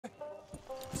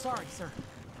sorry, sir.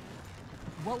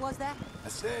 What was that? I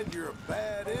said you're a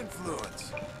bad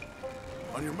influence.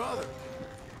 On your mother.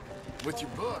 With your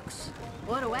books.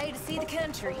 What a way to see the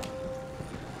country.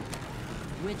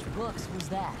 Which books was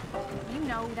that? You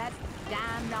know, that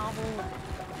dime novel,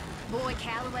 Boy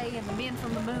Calloway and the Men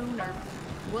from the Moon, or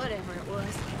whatever it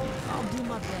was. I'll do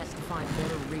my best to find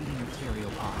better reading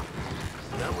material, Pop.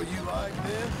 Is that what you like,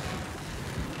 then?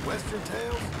 Western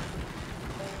tales?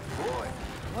 Boy.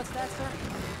 What's that, sir?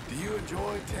 Do you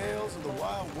enjoy tales of the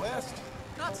Wild West?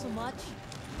 Not so much.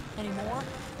 Anymore.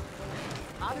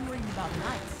 I've been reading about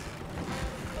knights.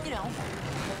 You know,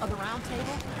 of the Round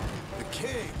Table. The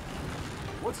king.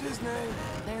 What's his name?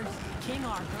 There's King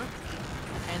Arthur,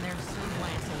 and there's Sir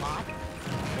Lancelot,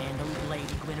 and the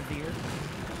Lady Guinevere,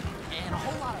 and a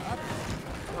whole lot of others.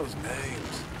 Those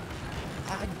names.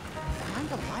 I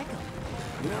kind of like them.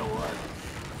 You know what?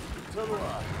 So do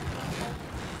I.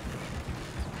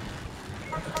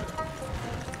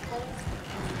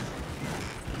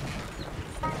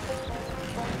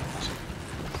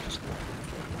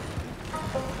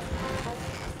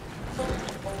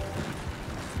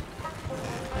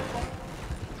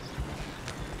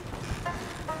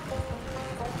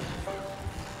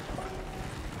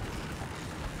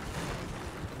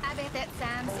 I bet that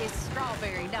sign says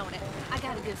strawberry, don't it? I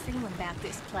got a good feeling about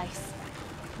this place.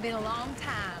 Been a long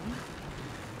time.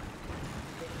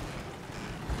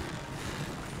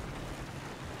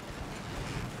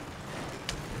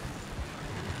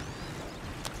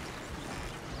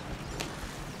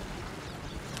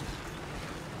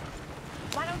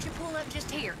 Why don't you pull up just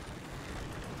here?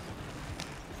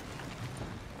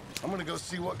 I'm gonna go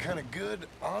see what kind of good,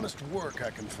 honest work I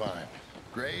can find.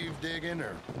 Grave digging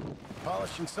or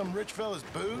polishing some rich fella's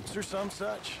boots or some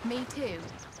such. Me too.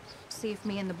 See if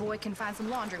me and the boy can find some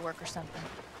laundry work or something.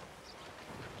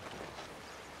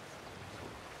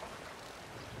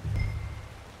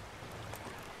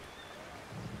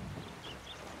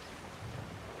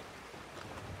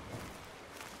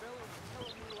 Fella was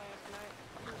telling me last night,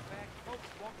 years back, folks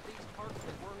walked these parts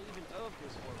that weren't even of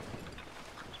this world.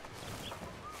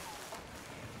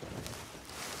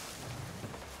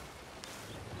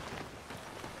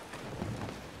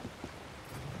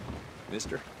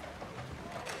 Mister?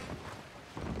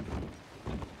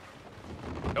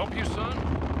 Help you,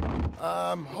 son?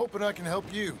 I'm hoping I can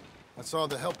help you. I saw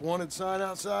the help wanted sign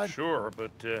outside. Sure,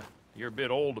 but you're a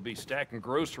bit old to be stacking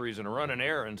groceries and running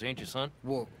errands, ain't you, son?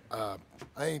 Well, I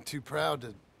ain't too proud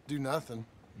to do nothing.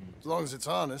 As long as it's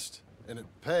honest and it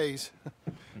pays.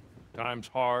 Time's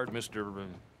hard, Mr.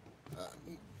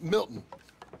 Milton.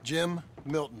 Jim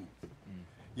Milton.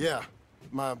 Yeah,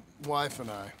 my wife and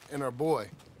I, and our boy,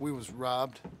 we was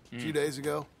robbed a few days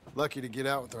ago. Lucky to get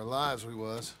out with our lives, we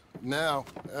was. Now,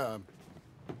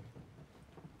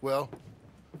 well,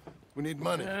 we need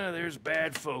money. There's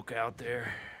bad folk out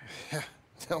there.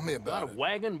 Tell me Got about a it.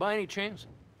 wagon by any chance?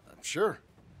 Sure.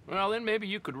 Well, then maybe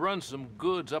you could run some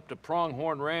goods up to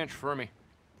Pronghorn Ranch for me.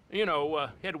 You know,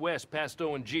 head west past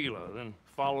Owanjila, then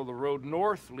follow the road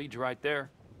north, leads you right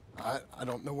there. I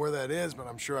don't know where that is, but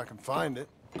I'm sure I can find it.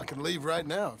 I can leave right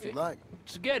now if you'd like.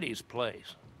 It's Getty's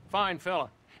place. Fine fella.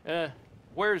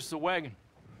 Where's the wagon?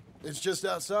 It's just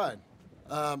outside.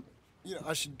 You know,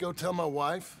 I should go tell my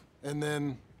wife, and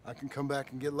then I can come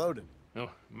back and get loaded. No,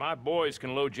 my boys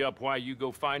can load you up while you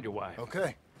go find your wife.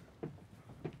 Okay.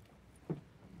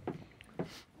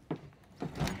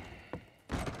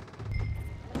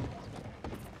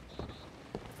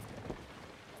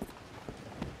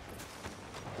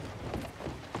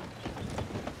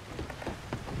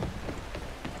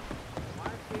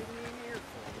 Why gave me an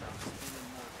earful without spending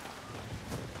more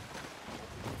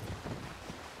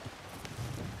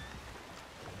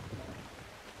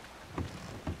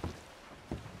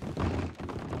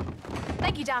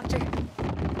Thank you, Doctor.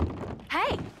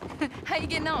 Hey, how you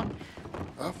getting on?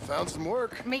 I found some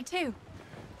work. Me too.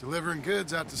 Delivering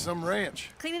goods out to some ranch.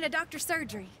 Cleaning a doctor's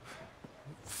surgery.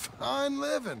 Fine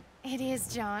living. It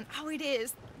is, John. Oh, it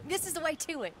is. This is the way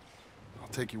to it. I'll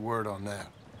take your word on that.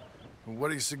 What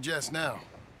do you suggest now?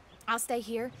 I'll stay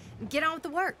here and get on with the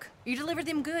work. You deliver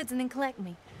them goods and then collect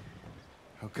me.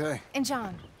 Okay. And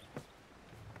John,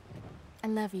 I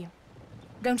love you.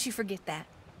 Don't you forget that.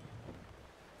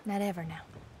 Not ever now.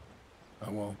 I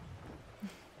won't.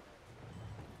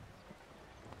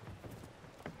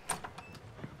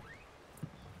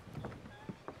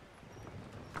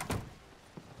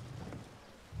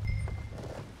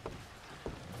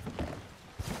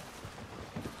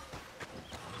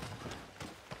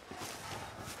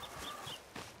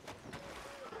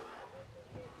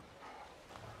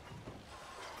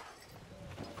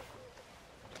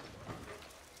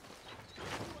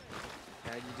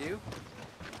 How'd you do.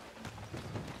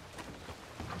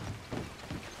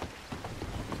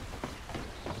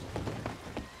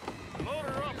 Load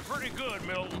her up pretty good,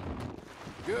 Milton.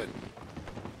 Good.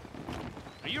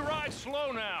 Now, you ride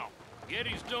slow now.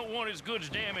 Geddes don't want his goods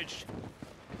damaged.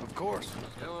 Of course.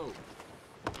 Hello.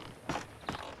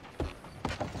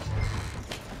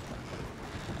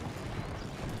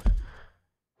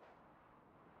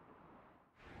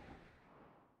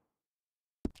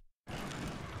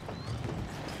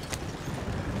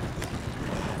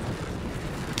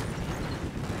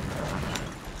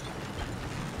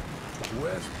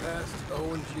 West past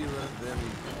Owen Gila, then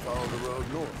follow the road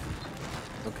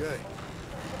north. Okay.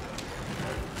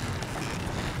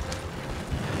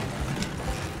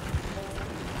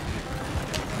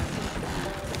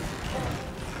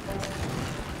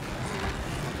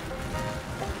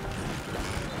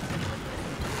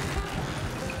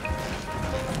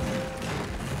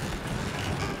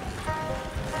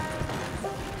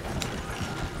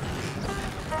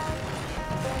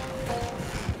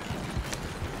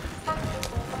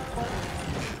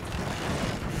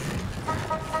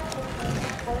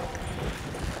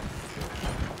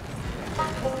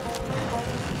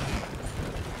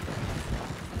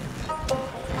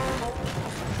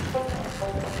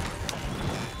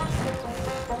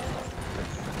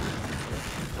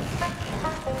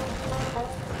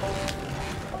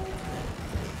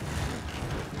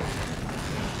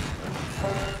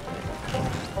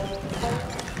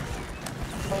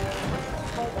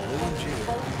 Owen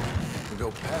Gila. We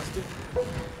go past it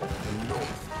and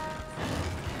north.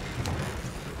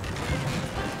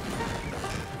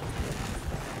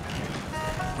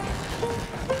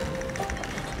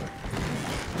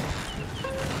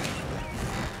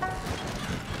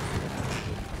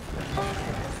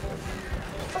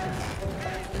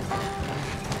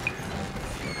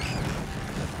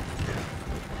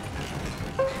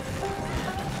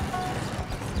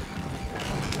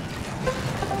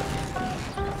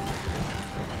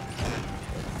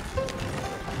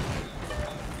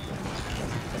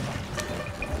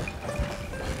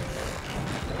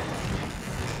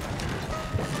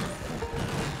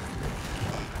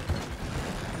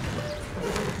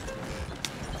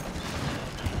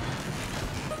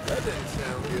 That didn't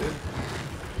sound good.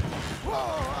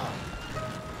 Whoa!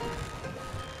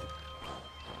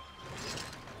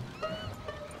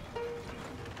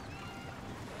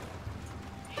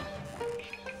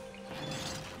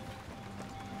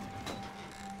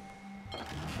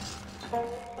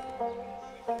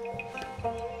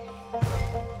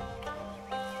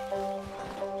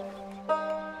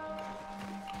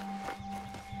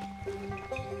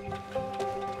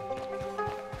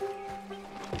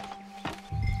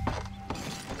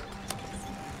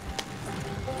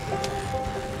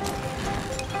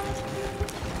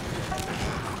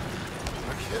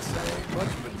 I guess that ain't much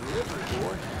of a delivery,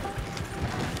 boy.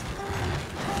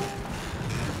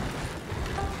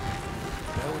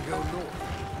 Now we go north.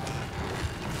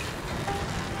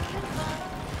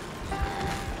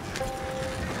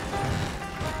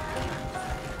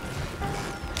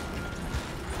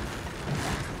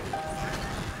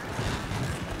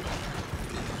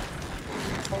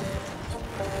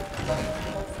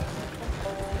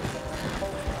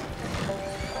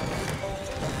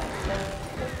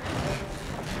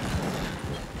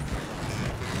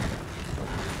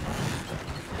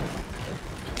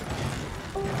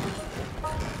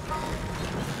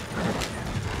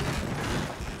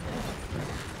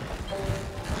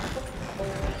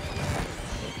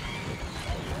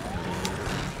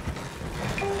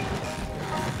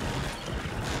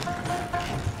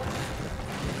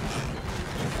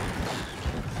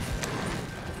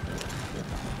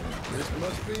 This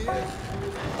must be it.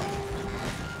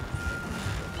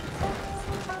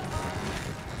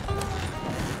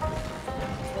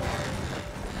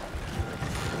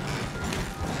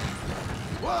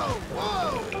 Whoa,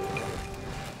 whoa!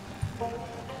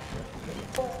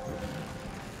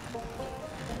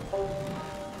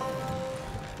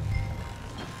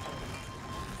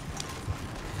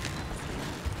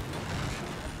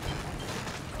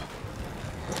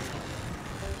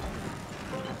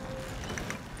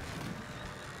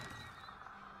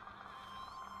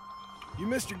 You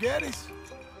Mr. Geddes?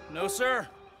 No, sir.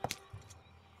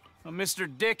 I'm Mr.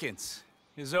 Dickens,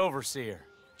 his overseer.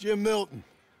 Jim Milton.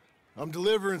 I'm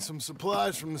delivering some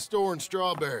supplies from the store in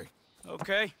Strawberry.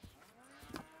 Okay.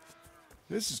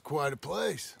 This is quite a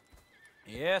place.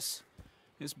 Yes,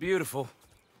 it's beautiful.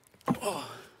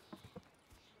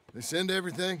 They send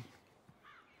everything?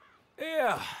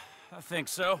 Yeah, I think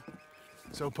so.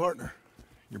 So, partner,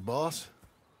 your boss,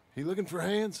 he looking for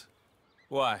hands?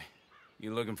 Why?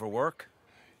 You looking for work?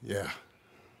 Yeah.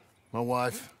 My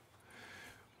wife,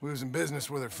 we was in business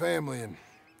with her family and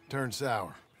turned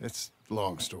sour. It's a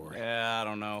long story. Yeah, I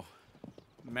don't know.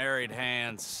 Married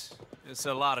hands. It's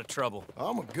a lot of trouble.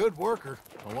 I'm a good worker.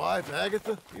 My wife,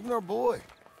 Agatha, even our boy,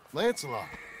 Lancelot.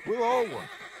 We'll all work.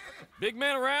 Big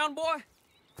man around, boy?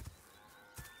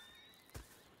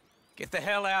 Get the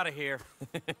hell out of here.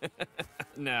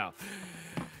 Now,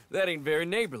 that ain't very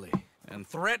neighborly. And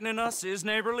threatening us is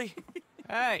neighborly?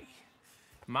 Hey,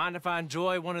 mind if I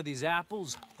enjoy one of these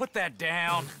apples? Put that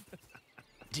down.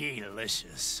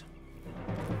 Delicious.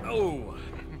 Oh,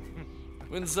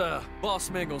 when's boss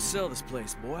man gonna sell this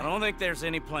place, boy? I don't think there's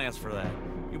any plans for that.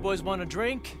 You boys want a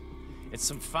drink? It's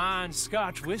some fine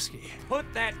Scotch whiskey.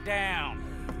 Put that down.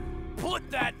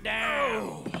 Put that down.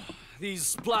 Oh, these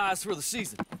supplies for the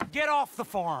season. Get off the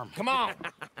farm. Come on,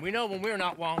 we know when we're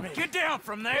not wanted. Get down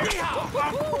from there.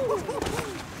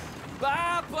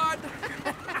 Bye, bud.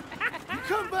 You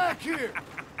come back here!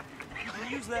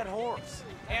 Use that horse.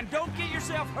 And don't get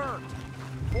yourself hurt.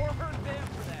 Or hurt them,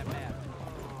 for that matter.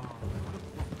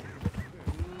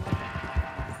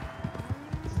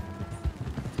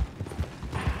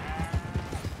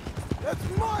 That's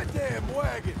my damn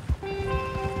wagon!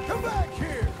 Come back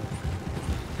here!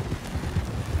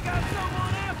 We got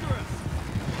someone after us.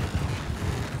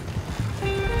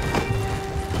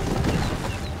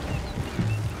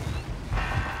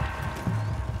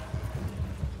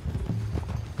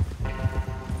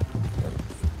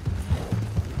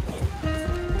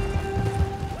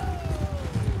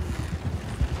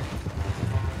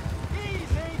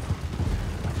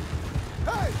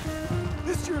 Hey!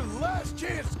 This is your last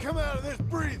chance to come out of this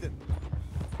breathing!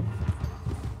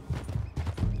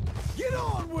 Get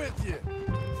on with you!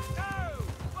 Whoa,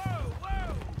 whoa,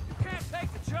 whoa! You can't take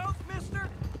the joke, mister?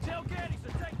 Tell Geddes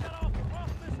to take that off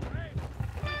Mr. Abel.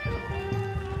 We get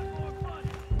a lot more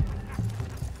money.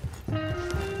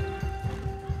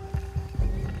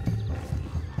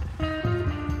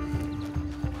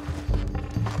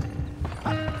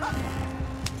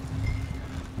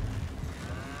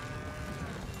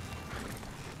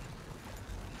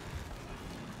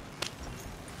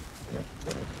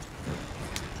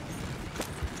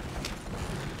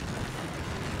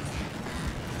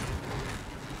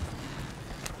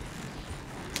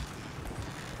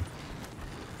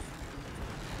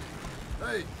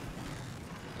 Hey!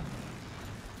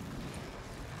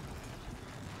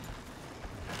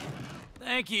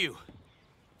 Thank you.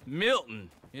 Milton,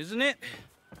 isn't it?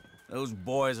 Those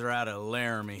boys are out of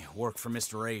Laramie, work for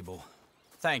Mr. Abel.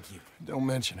 Thank you. Don't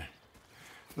mention it.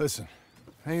 Listen,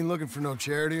 I ain't looking for no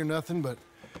charity or nothing, but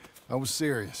I was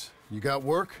serious. You got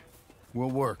work?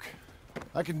 We'll work.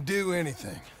 I can do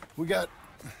anything. We got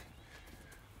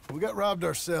robbed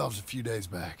ourselves a few days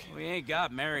back. We ain't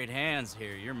got married hands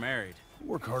here. You're married. I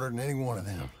work harder than any one of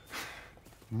them.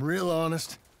 I'm real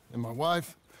honest, and my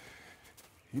wife,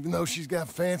 even though she's got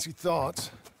fancy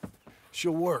thoughts,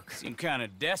 she'll work. Seem kind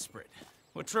of desperate.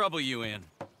 What trouble you in?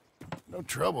 No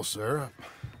trouble, sir.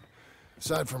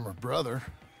 Aside from her brother.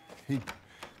 He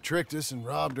tricked us and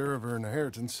robbed her of her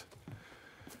inheritance.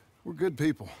 We're good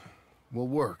people. We'll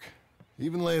work.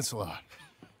 Even Lancelot.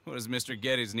 What does Mr.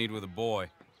 Geddes need with a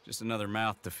boy? Just another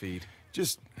mouth to feed.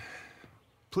 Just,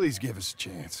 please give us a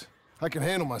chance. I can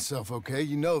handle myself okay,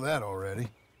 you know that already.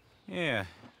 Yeah,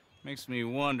 makes me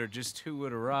wonder just who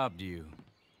would have robbed you.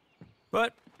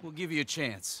 But we'll give you a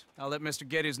chance. I'll let Mr.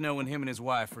 Geddes know when him and his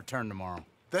wife return tomorrow.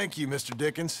 Thank you, Mr.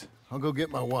 Dickens. I'll go get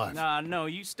my wife. Nah, no,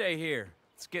 you stay here.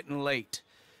 It's getting late.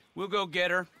 We'll go get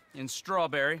her in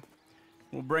Strawberry.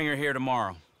 We'll bring her here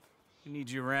tomorrow. We need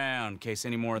you around in case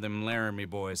any more of them Laramie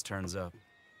boys turns up.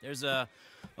 There's a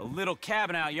little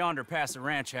cabin out yonder past the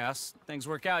ranch house. Things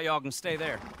work out, y'all can stay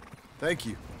there. Thank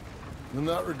you. You'll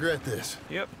not regret this.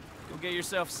 Yep. Go get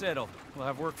yourself settled. We'll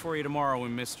have work for you tomorrow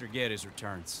when Mr. Geddes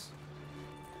returns.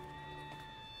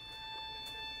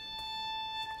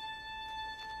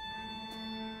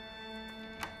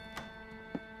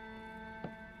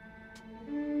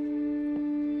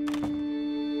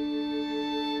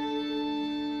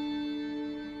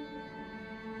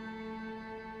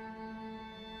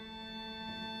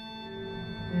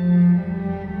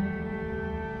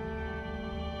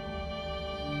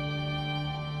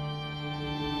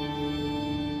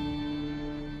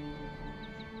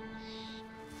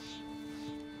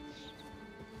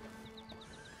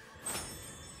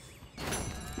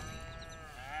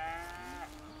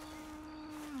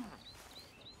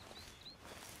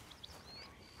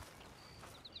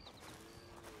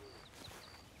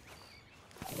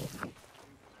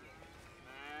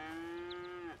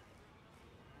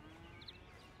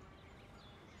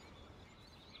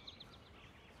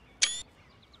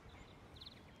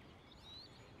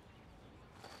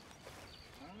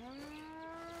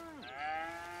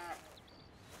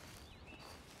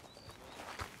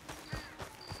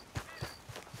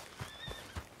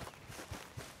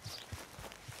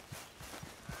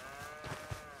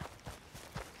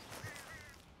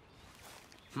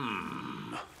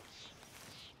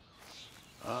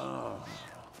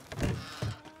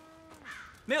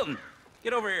 Milton,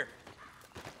 get over here.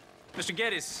 Mr.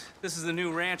 Geddes, this is the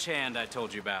new ranch hand I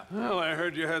told you about. Well, I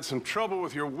heard you had some trouble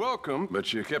with your welcome,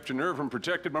 but you kept your nerve and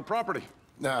protected my property.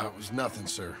 No, it was nothing,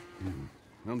 sir.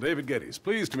 I'm David Geddes.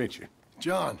 Pleased to meet you.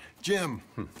 John, Jim,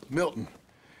 Milton.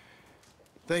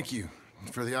 Thank you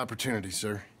for the opportunity,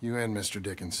 sir. You and Mr.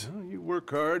 Dickens. Well, you work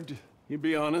hard. You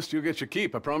be honest, you'll get your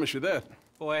keep. I promise you that.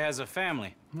 Boy has a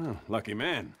family. Oh, lucky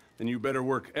man. Then you better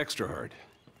work extra hard.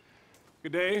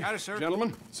 Good day, Howdy, sir.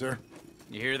 gentlemen. Sir?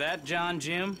 You hear that, John,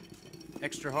 Jim?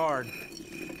 Extra hard.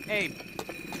 Hey,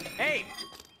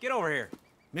 get over here.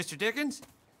 Mr. Dickens?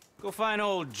 Go find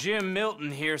old Jim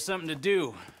Milton here something to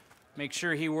do. Make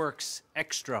sure he works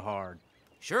extra hard.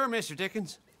 Sure, Mr.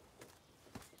 Dickens.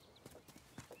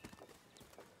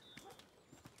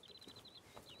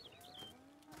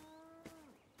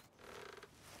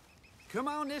 Come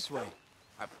on this way.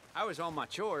 I was on my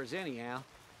chores anyhow.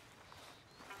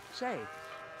 Say,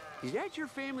 is that your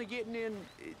family getting in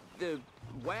the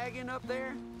wagon up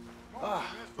there?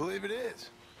 Ah, believe it is.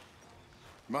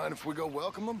 Mind if we go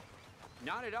welcome them?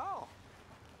 Not at all.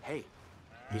 Hey,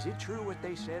 is it true what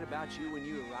they said about you when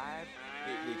you arrived?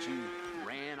 That you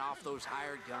ran off those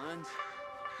hired guns?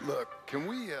 Look, can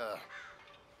we,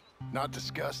 not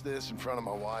discuss this in front of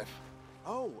my wife?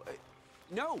 Oh,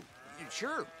 no,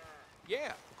 sure.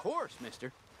 Yeah, of course,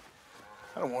 mister.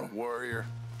 I don't want to worry her.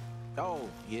 Oh,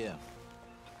 yeah.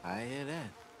 I hear that.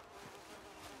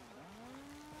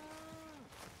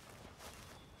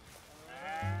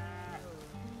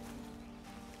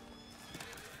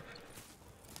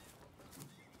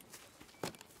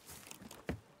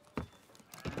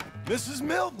 Mrs.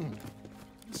 Milton!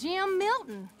 Jim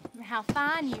Milton. How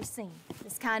fine you seem.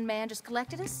 This kind man just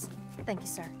collected us. Thank you,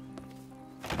 sir.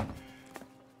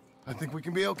 I think we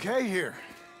can be okay here.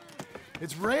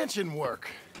 It's ranching work.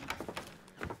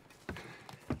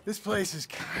 This place is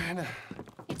kinda...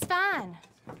 It's fine.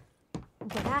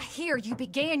 But I hear you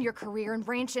began your career in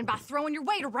ranching by throwing your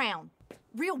weight around.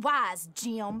 Real wise,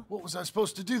 Jim. What was I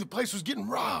supposed to do? The place was getting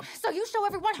robbed. So you show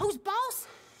everyone who's boss?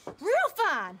 Real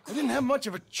fine. I didn't have much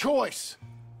of a choice.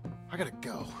 I gotta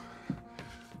go.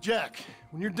 Jack,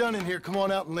 when you're done in here, come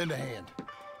on out and lend a hand.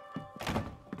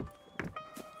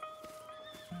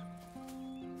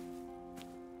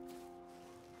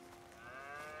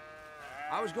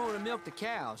 I was going to milk the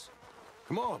cows.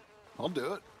 Come on, I'll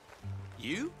do it.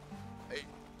 You?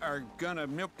 Are gonna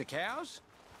milk the cows?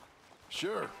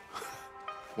 Sure.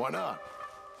 Why not?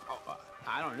 Oh,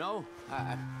 I don't know.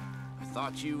 I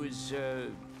thought you was,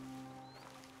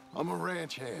 I'm a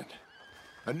ranch hand.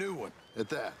 A new one, at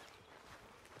that.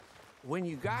 When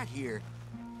you got here,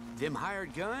 them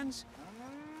hired guns?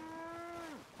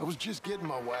 I was just getting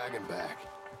my wagon back.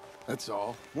 That's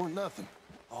all. Weren't nothing.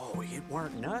 Oh, it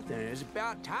weren't nothing. It was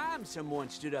about time someone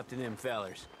stood up to them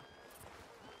fellers.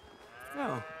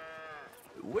 Oh.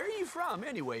 Where are you from,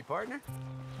 anyway, partner?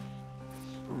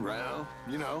 Around,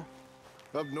 you know.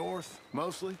 Up north,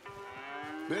 mostly.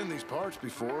 Been in these parts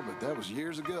before, but that was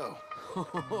years ago.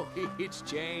 Oh, it's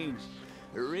changed.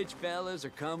 The rich fellas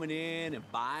are coming in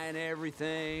and buying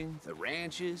everything, the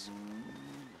ranches.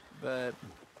 But,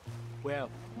 well,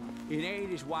 it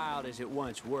ain't as wild as it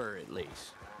once were, at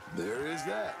least. There is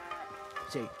that.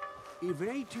 Say, if it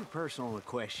ain't too personal a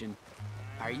question,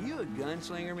 are you a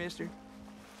gunslinger, mister?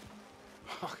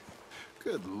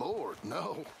 Good Lord,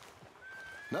 no.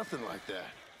 Nothing like that.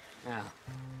 Ah,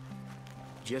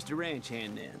 just a ranch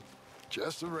hand, then.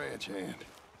 Just a ranch hand.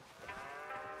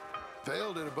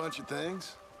 Failed at a bunch of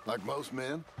things, like most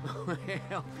men.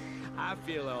 Well, I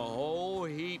feel a whole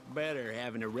heap better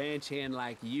having a ranch hand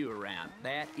like you around.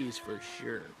 That is for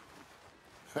sure.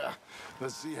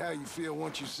 Let's see how you feel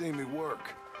once you see me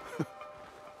work.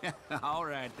 All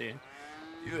right, then.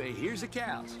 Here's the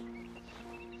cows.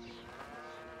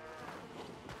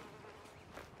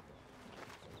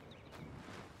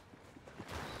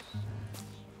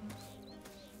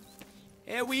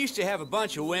 Yeah, we used to have a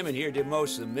bunch of women here did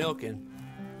most of the milking.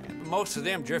 Most of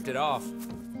them drifted off.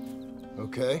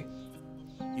 Okay.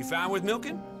 You fine with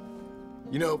milking?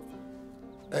 You know,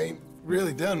 I ain't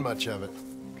really done much of it.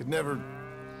 Could never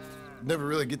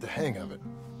really get the hang of it.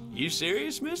 You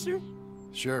serious, mister?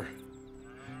 Sure.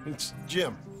 It's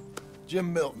Jim.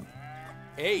 Jim Milton.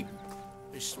 Hey,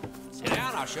 just sit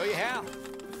down, I'll show you how.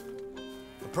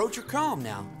 Approach her calm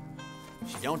now.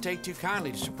 She don't take too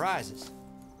kindly to surprises.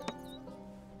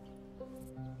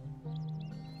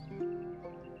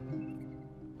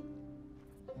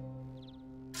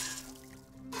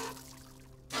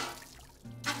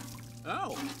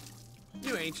 Oh,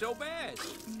 You ain't so bad.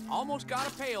 Almost got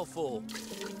a pail full.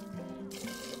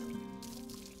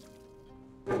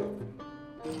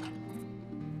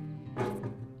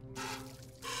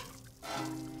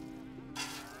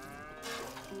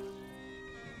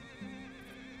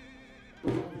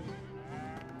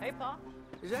 Hey, Pa.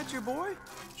 Is that your boy?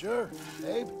 Sure.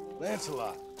 Abe,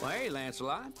 Lancelot. Well, hey,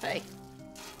 Lancelot. Hey.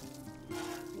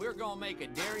 We're gonna make a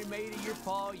dairy maid of your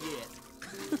paw yet.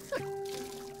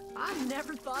 I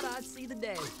never thought I'd see the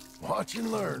day. Watch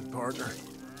and learn, partner.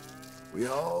 We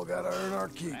all gotta earn our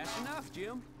keep. That's enough,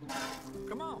 Jim.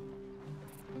 Come on.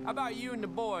 How about you and the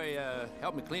boy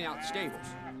help me clean out the stables?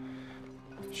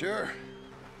 Sure.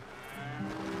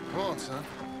 Come on, son.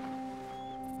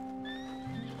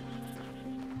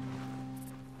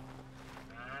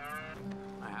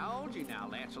 How old you now,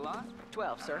 Lancelot?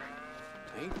 12, sir.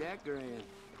 Ain't that grand?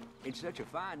 It's such a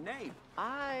fine name.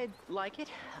 I like it.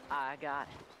 I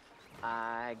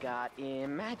got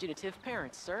imaginative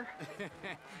parents, sir.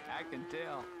 I can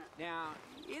tell. Now,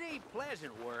 it ain't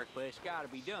pleasant work, but it's gotta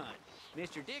be done.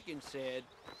 Mr. Dickens said...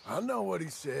 I know what he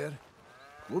said.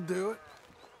 We'll do it.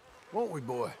 Won't we,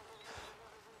 boy?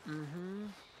 Mm-hmm.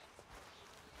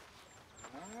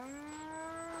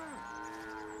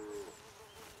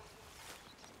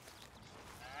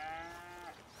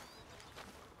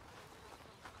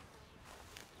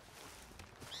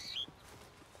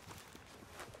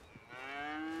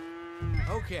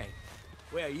 Okay.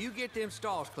 Well, you get them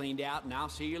stalls cleaned out, and I'll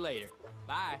see you later.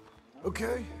 Bye.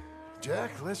 Okay.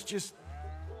 Jack, let's just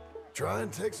try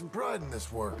and take some pride in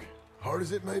this work, hard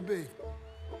as it may be.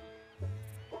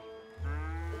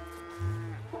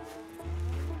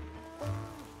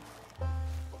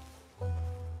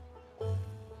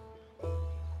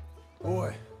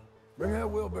 Boy, bring that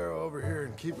wheelbarrow over here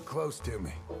and keep it close to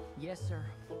me. Yes, sir.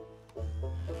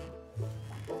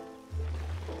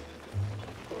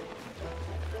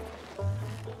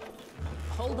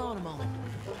 Hold on a moment.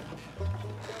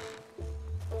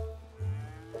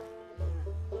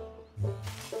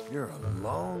 You're a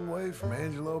long way from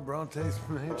Angelo Bronte's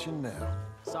mansion now.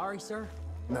 Sorry, sir.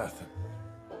 Nothing.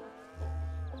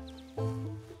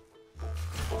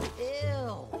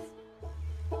 Ew.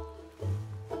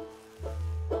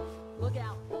 Look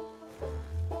out.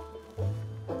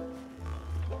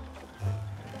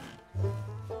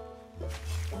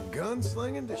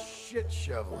 Gunslinging to shit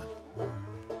shoveling.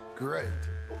 Great.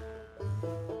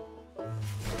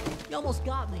 You almost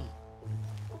got me.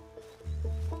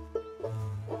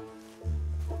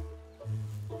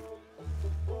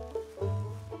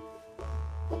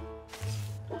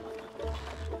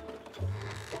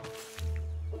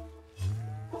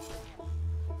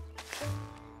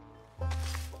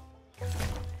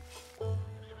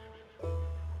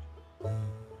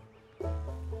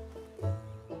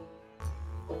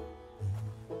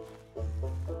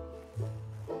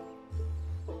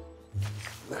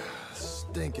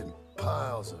 Stinking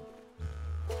piles of...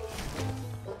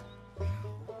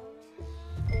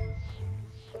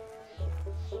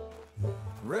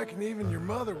 Reckon even your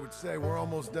mother would say we're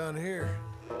almost done here.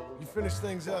 You finish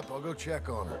things up, I'll go check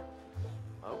on her.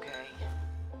 Okay.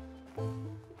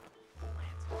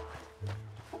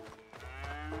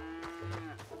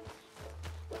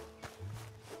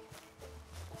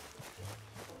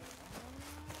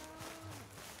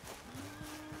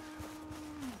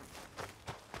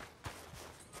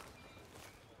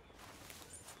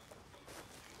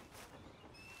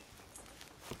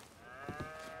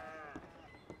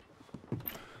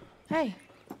 Hey,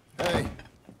 Hey,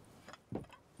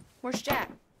 where's Jack?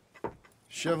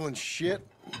 shoveling shit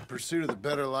in pursuit of the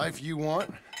better life you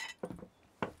want?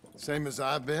 Same as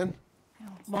I've been?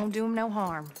 Won't do him no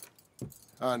harm.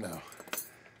 I know.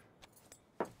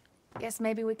 Guess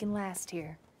maybe we can last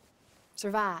here.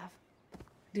 Survive.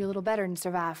 Do a little better than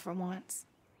survive for once.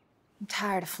 I'm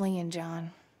tired of fleeing,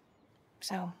 John.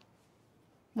 So,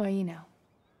 well, you know.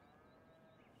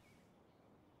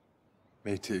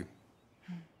 Me too.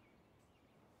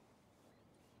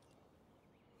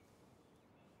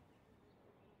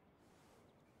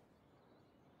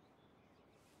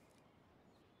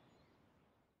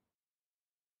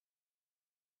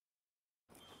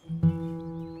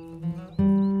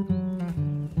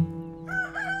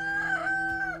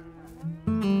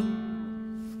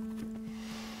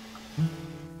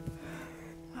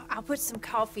 I'll put some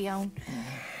coffee on.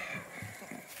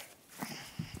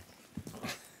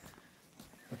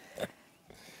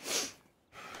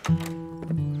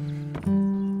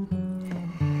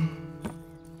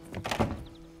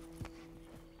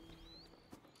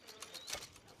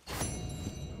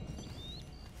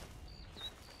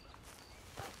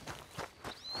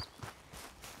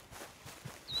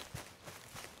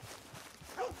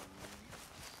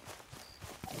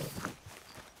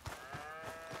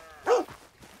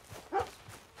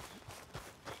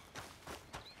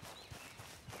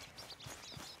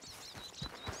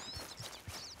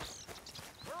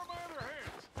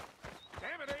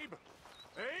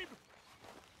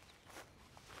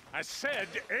 I said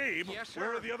Abe. Yes, sir.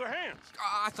 Where are the other hands?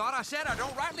 I thought I said I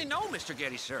don't rightly know, Mr.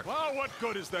 Getty, sir. Well, what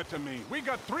good is that to me? We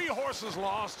got 3 horses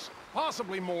lost,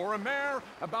 possibly more, a mare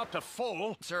about to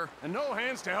foal. Sir. And no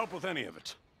hands to help with any of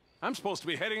it. I'm supposed to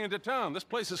be heading into town. This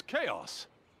place is chaos.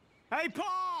 Hey,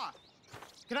 Pa!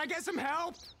 Can I get some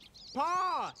help?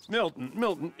 Pa!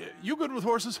 Milton, you good with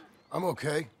horses? I'm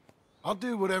okay. I'll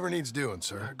do whatever needs doing,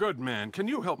 sir. Good man. Can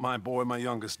you help my boy, my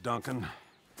youngest Duncan?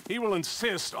 He will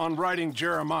insist on riding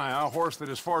Jeremiah, a horse that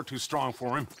is far too strong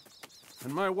for him.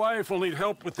 And my wife will need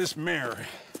help with this mare.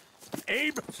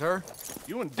 Abe? Sir?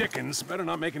 You and Dickens better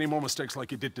not make any more mistakes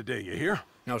like you did today, you hear?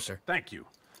 No, sir. Thank you.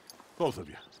 Both of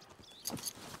you.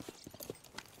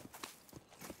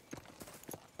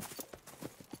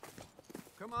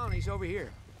 Come on, he's over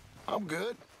here. I'm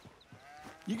good.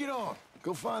 You get on.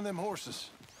 Go find them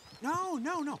horses. No.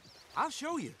 I'll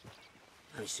show you.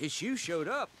 Since you showed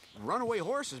up, runaway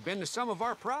horse has been to some of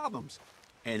our problems.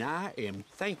 And I am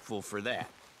thankful for that.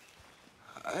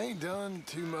 I ain't done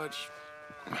too much.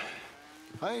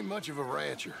 I ain't much of a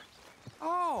rancher.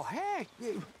 Oh, heck.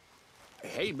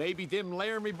 Hey, maybe them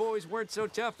Laramie boys weren't so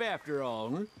tough after all,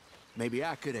 huh? Maybe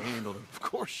I could have handled them. Of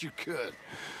course you could.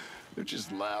 They're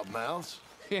just loudmouths.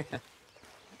 Yeah.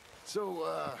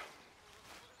 So,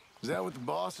 is that what the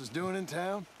boss is doing in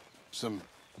town? Some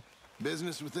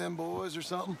business with them boys or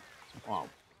something? Well,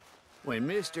 when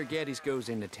Mr. Geddes goes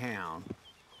into town,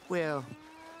 well,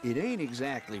 it ain't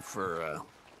exactly for,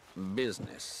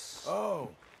 business. Oh.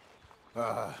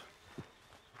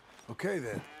 Okay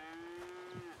then.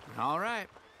 All right.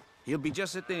 He'll be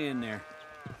just at the end there.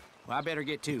 Well, I better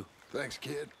get to. Thanks,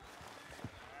 kid.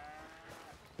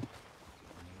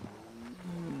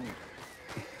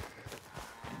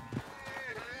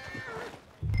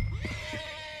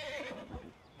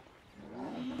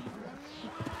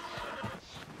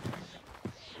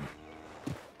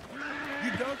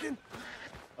 You Duncan?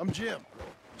 I'm Jim.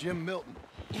 Jim Milton.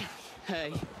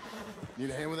 Hey. Need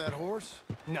a hand with that horse?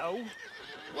 No?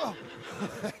 Whoa.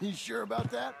 You sure about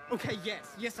that? Okay,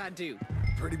 yes, I do.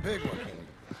 Pretty big one.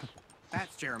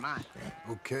 That's Jeremiah.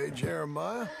 Okay,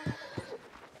 Jeremiah.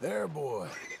 There, boy.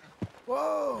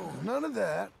 Whoa, none of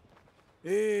that.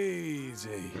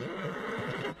 Easy.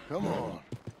 Come on.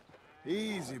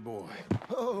 Easy, boy.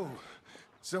 Oh,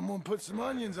 someone put some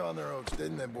onions on their oats,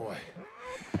 didn't they, boy?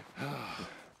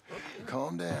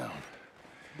 Calm down.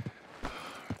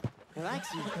 He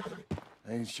likes you.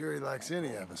 I ain't sure he likes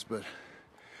any of us, but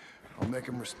I'll make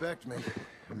him respect me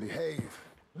and behave.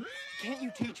 Can't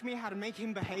you teach me how to make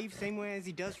him behave same way as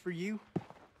he does for you?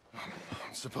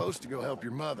 I'm supposed to go help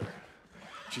your mother.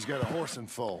 She's got a horse in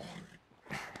foal.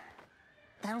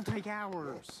 That'll take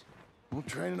hours. Well,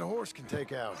 training a horse can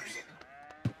take hours.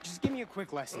 Just give me a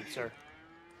quick lesson, sir.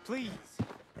 Please.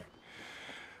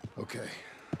 Okay.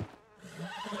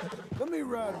 Let me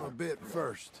ride him a bit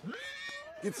first.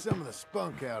 Get some of the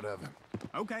spunk out of him.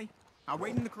 Okay. I'll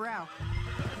wait in the corral.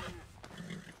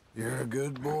 You're a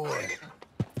good boy.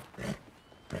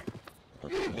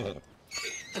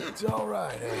 It's all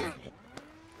right, Eddie.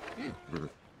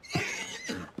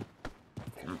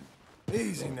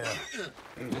 Easy now.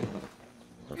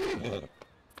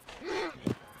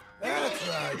 That's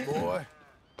right, boy.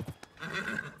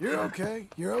 You're okay.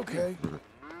 You're okay.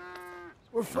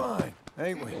 We're fine,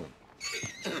 ain't we?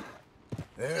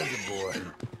 There's a boy.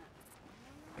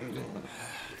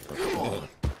 Come on.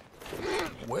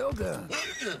 Well done.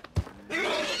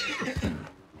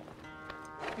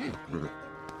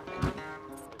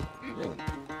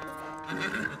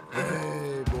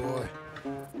 Hey, boy.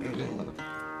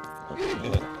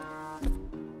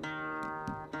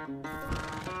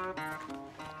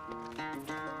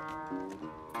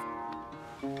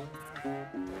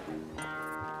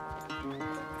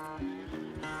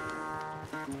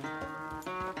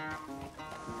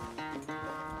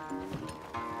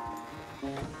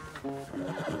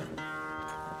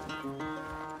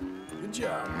 Good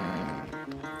job.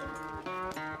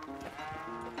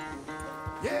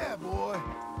 Yeah, boy.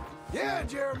 Yeah,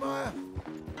 Jeremiah.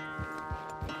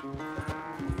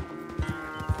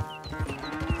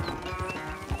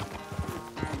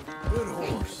 Good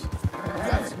horse.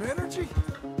 You got some energy?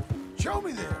 Show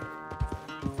me then.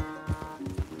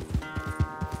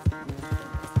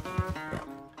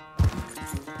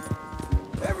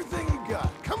 Everything you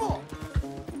got. Come on.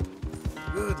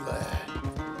 Good lad.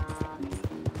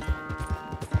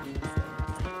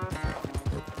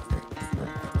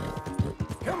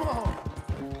 Come on.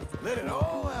 Let it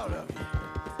all out of you.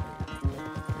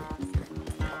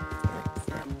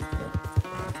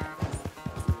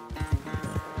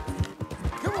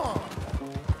 Come on.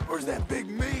 Where's that big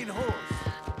mean horse?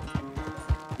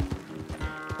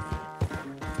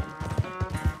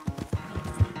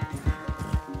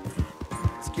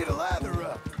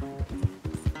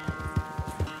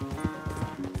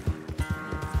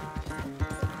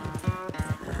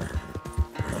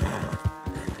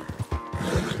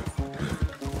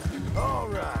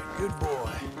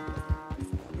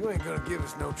 ain't gonna give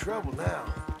us no trouble now.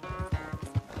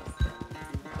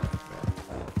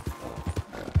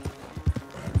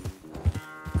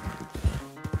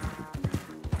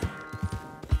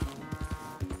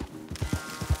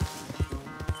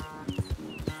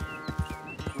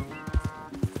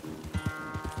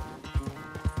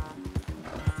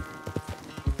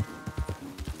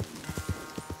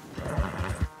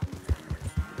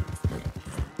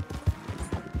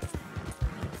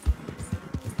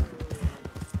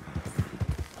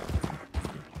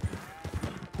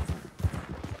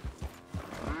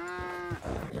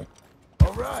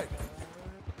 All right.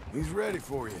 He's ready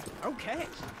for you. Okay.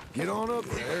 Get on up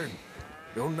there and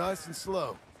go nice and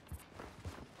slow.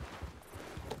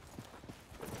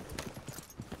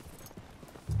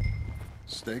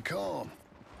 Stay calm.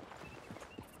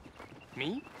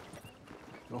 Me?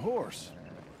 The horse.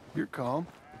 You're calm.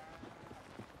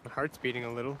 My heart's beating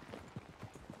a little.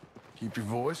 Keep your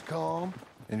voice calm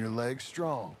and your legs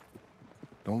strong.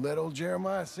 Don't let old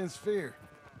Jeremiah sense fear.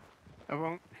 I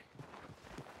won't.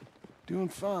 Doing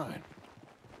fine.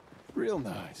 Real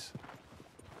nice.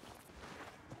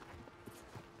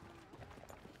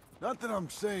 Not that I'm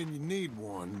saying you need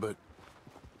one, but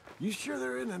you sure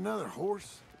there isn't another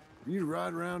horse for you to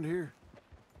ride around here?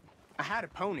 I had a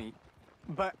pony,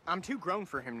 but I'm too grown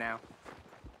for him now.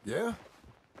 Yeah?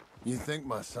 You think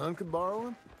my son could borrow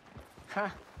him? Huh.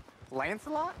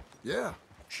 Lancelot? Yeah.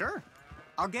 Sure.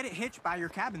 I'll get it hitched by your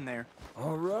cabin there.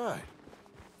 All right.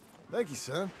 Thank you,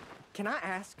 son. Can I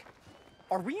ask,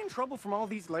 are we in trouble from all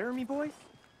these Laramie boys?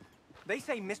 They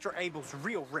say Mr. Abel's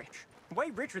real rich, way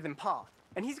richer than Pa,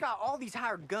 and he's got all these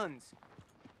hired guns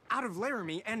out of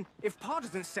Laramie, and if Pa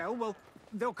doesn't sell, well,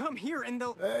 they'll come here and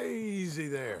they'll... Hey, easy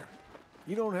there.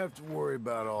 You don't have to worry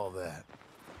about all that.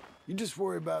 You just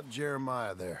worry about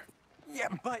Jeremiah there. Yeah,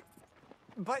 but...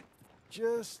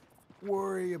 Just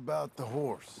worry about the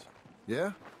horse.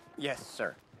 Yeah? Yes,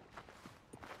 sir.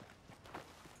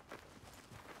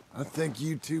 I think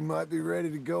you two might be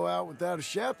ready to go out without a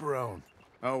chaperone.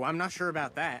 Oh, I'm not sure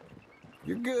about that.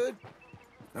 You're good.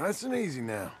 Nice and easy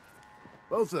now.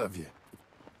 Both of you.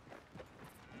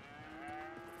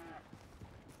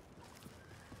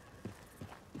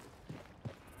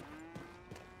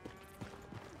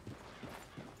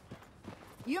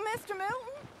 You Mr.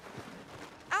 Milton?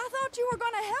 I thought you were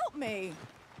gonna help me.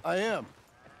 I am.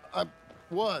 I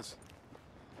was.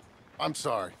 I'm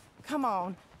sorry. Come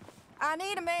on. I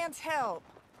need a man's help.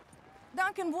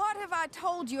 Duncan, what have I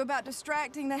told you about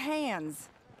distracting the hands?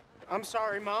 I'm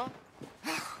sorry, Ma.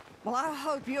 Well, I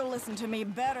hope you'll listen to me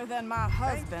better than my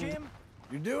husband. Thanks, Jim.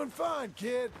 You're doing fine,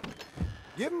 kid.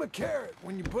 Give him a carrot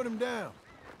when you put him down.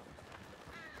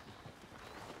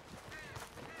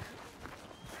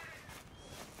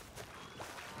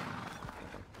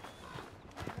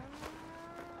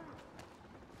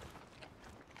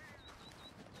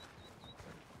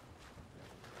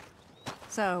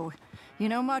 So, you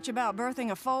know much about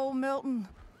birthing a foal, Milton?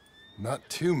 Not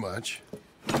too much.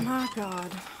 My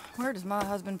God, where does my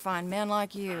husband find men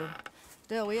like you?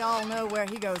 Still, we all know where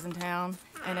he goes in town,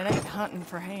 and it ain't hunting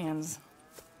for hands.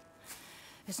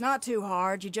 It's not too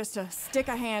hard. You just stick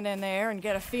a hand in there and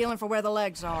get a feeling for where the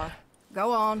legs are.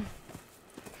 Go on.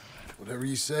 Whatever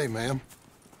you say, ma'am.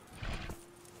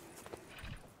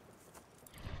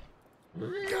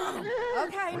 Got him.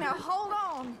 Okay, now hold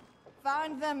on.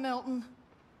 Find them, Milton.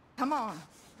 Come on.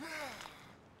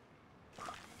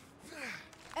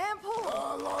 And pull.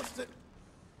 Oh, I lost it.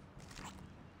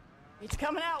 It's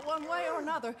coming out one way or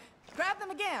another. Grab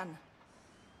them again.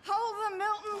 Hold them,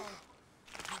 Milton.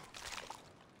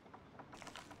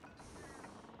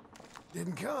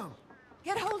 Didn't come.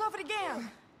 Get hold of it again.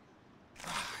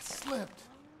 I slipped.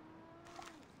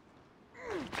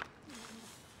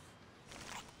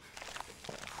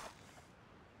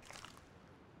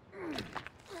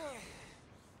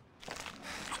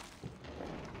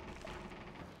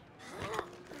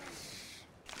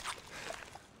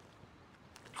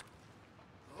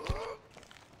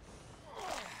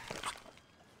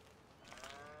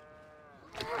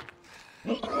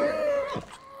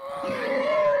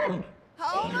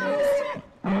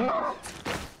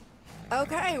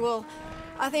 Okay, well,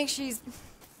 I think she's...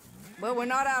 Well, we're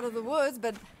not out of the woods,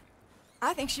 but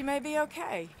I think she may be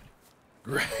okay.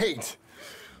 Great.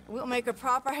 We'll make a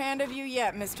proper hand of you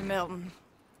yet, Mr. Milton.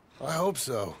 I hope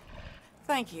so.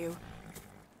 Thank you.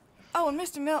 Oh, and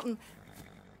Mr. Milton,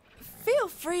 feel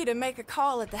free to make a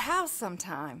call at the house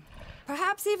sometime.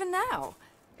 Perhaps even now.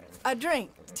 A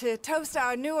drink to toast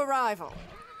our new arrival.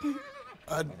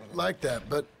 I'd like that,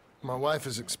 but my wife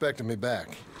is expecting me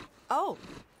back. Oh,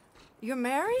 you're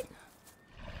married?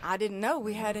 I didn't know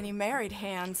we had any married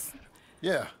hands.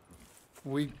 Yeah.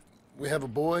 We have a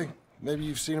boy. Maybe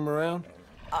you've seen him around?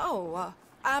 Oh,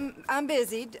 I'm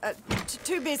busy.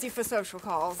 Too busy for social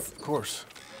calls. Of course.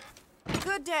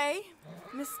 Good day,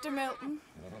 Mr. Milton.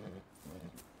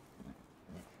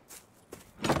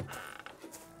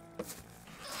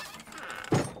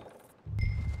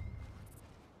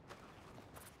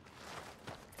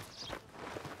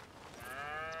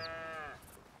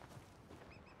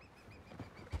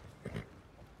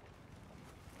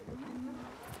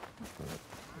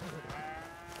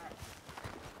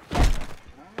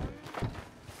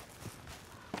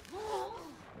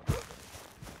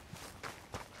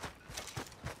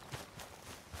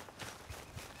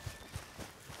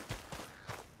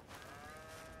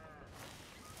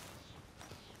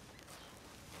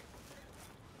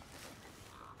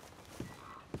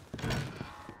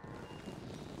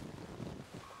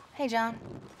 Hey, John.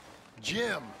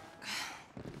 Jim.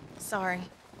 Sorry.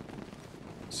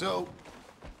 So,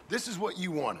 this is what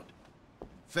you wanted.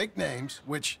 Fake names,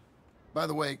 which, by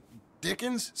the way,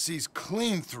 Dickens sees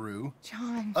clean through.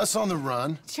 John. Us on the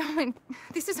run. John,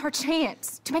 this is our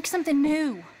chance to make something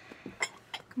new.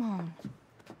 Come on.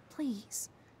 Please.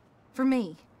 For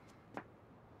me.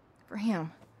 For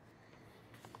him.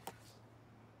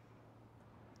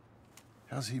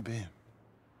 How's he been?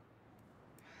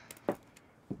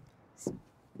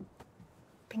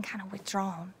 Been kind of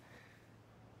withdrawn.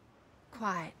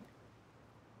 Quiet.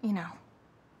 You know.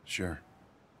 Sure.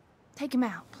 Take him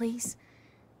out, please.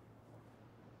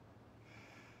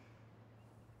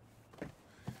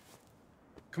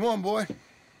 Come on, boy.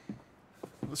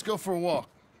 Let's go for a walk.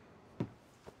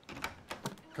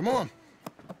 Come on.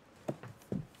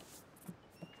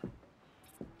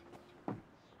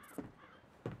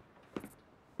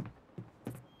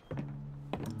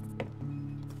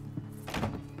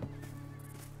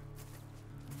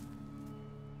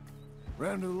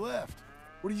 Round to the left.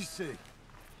 What do you see?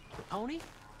 Pony?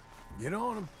 Get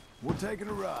on him. We're taking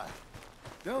a ride.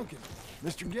 Duncan,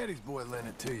 Mr. Getty's boy lent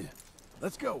it to you.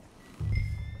 Let's go.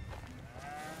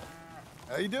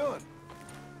 How you doing?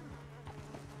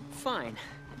 Fine.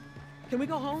 Can we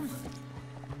go home?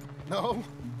 No.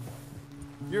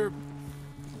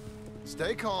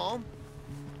 Stay calm.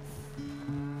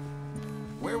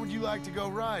 Where would you like to go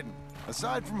riding,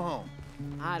 aside from home?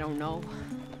 I don't know.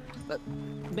 But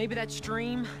maybe that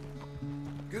stream?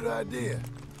 Good idea.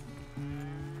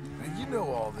 Now, you know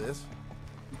all this.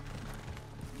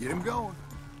 Get him going.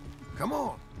 Come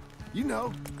on. You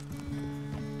know.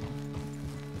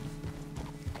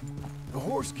 The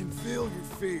horse can feel your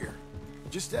fear.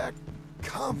 Just act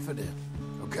confident,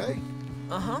 okay?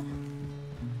 Uh-huh.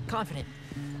 Confident.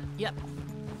 Yep.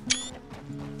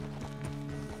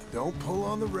 Don't pull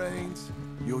on the reins.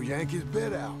 You'll yank his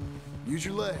bit out. Use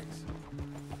your legs.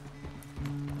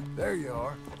 There you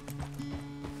are.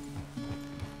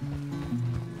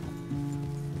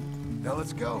 Now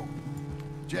let's go.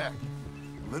 Jack,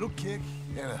 a little kick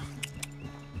and a...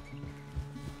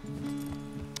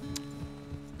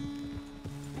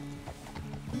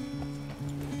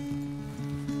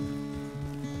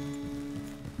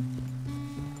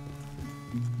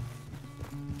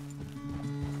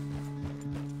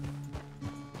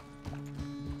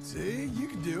 See, you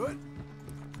can do it.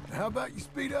 How about you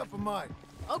speed up a mite?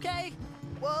 Okay.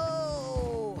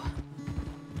 Whoa!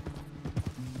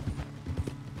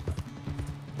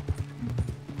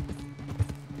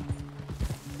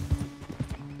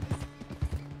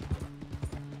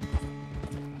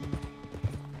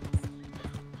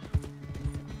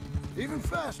 Even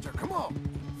faster, come on.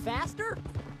 Faster?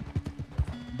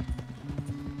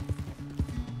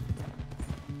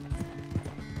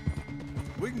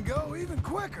 We can go even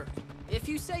quicker. If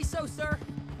you say so, sir.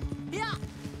 Yeah!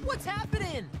 What's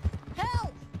happening?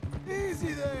 Help!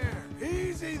 Easy there!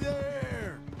 Easy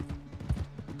there!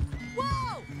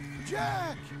 Whoa!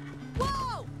 Jack!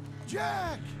 Whoa!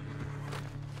 Jack!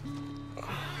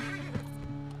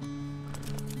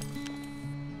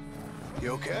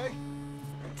 You okay?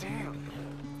 Damn.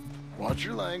 Watch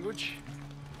your language.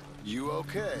 You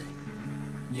okay?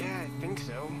 Yeah, I think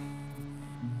so.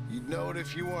 You'd know it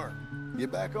if you weren't.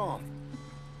 Get back on.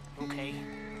 Okay.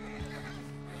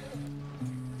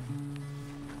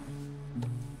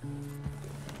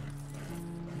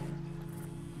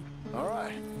 All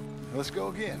right, let's go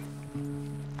again.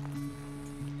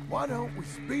 Why don't we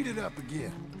speed it up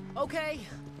again? Okay.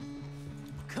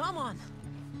 Come on.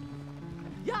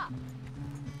 Yeah!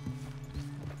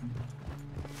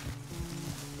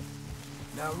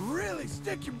 Now really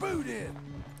stick your boot in.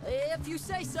 If you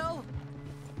say so.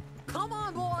 Come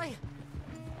on, boy!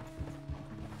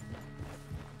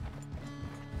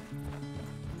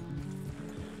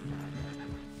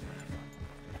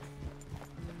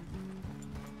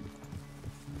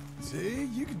 See,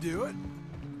 you can do it.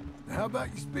 Now, how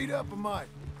about you speed up a mite?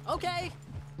 Okay.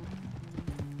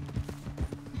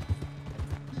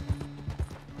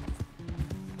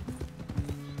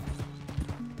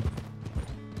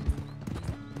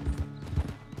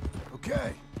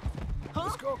 Okay.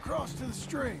 Let's go across to the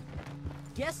stream.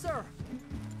 Yes, sir.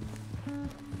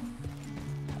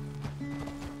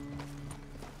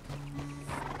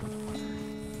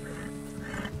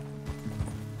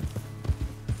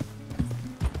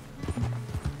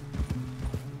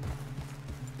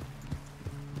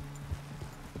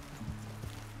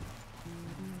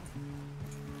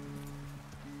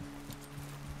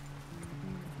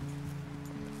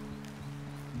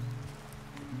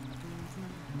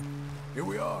 Here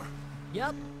we are.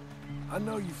 Yep. I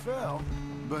know you fell,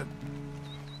 but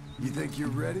you think you're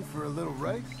ready for a little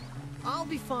race? I'll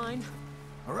be fine.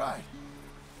 All right.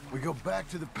 We go back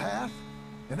to the path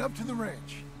and up to the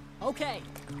ranch. Okay.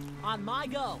 On my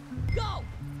go. Go!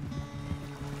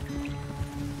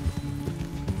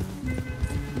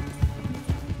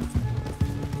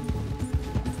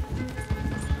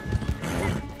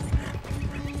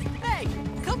 Hey!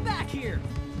 Come back here!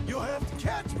 You'll have to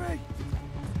catch me!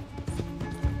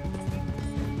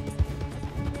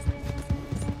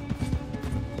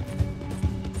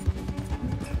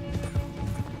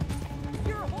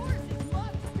 Your horse is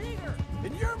much bigger!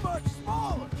 And you're much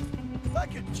smaller!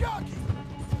 Like a jockey!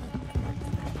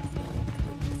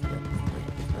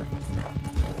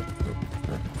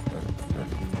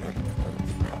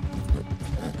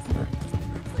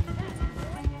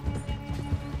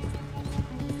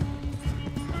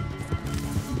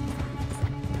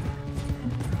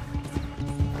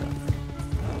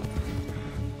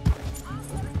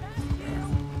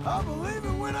 I believe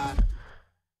it when I...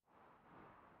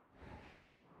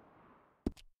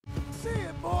 See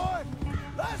it, boy!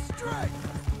 That's straight!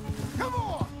 Come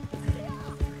on!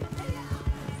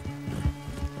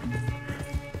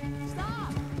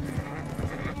 Stop!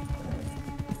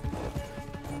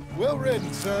 Well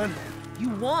ridden, son. You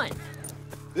won!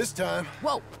 This time.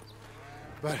 Whoa!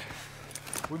 But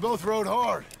we both rode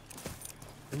hard.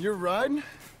 And your riding,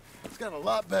 it's got a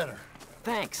lot better.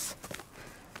 Thanks.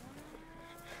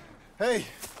 Hey,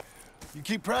 you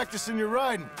keep practicing your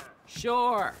riding.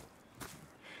 Sure.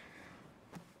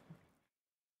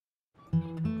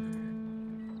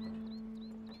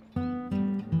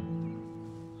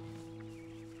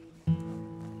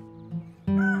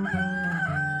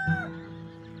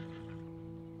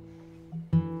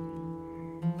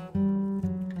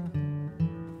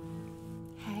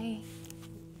 Hey.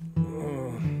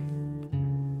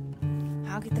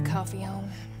 I'll get the coffee on.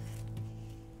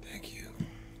 Thank you.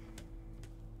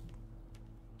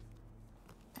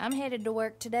 I'm headed to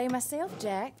work today myself,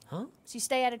 Jack. Huh? So you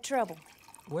stay out of trouble.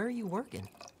 Where are you working?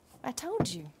 I told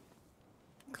you.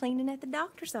 Cleaning at the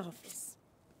doctor's office.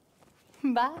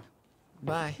 Bye.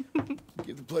 Bye.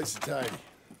 Give the place a tidy.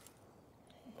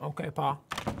 Okay, Pa.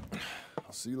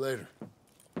 I'll see you later.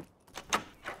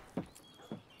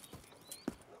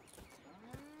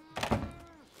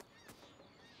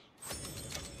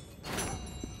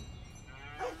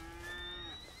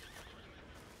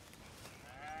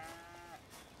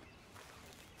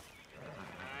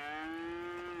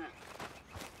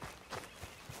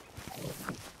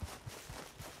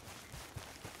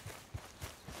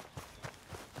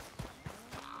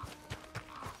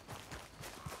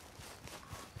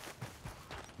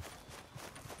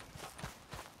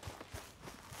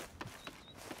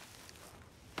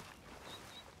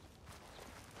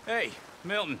 Hey,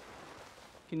 Milton.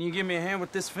 Can you give me a hand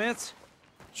with this fence?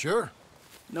 Sure.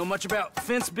 Know much about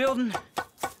fence building?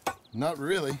 Not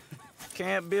really.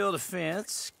 Can't build a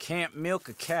fence, can't milk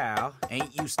a cow,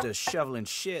 ain't used to shoveling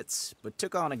shits, but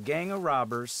took on a gang of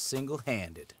robbers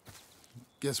single-handed.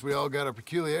 Guess we all got our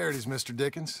peculiarities, Mr.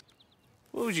 Dickens.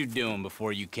 What was you doing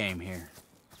before you came here?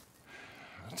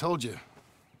 I told you.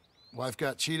 Wife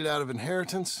got cheated out of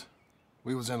inheritance.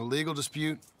 We was in a legal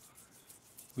dispute.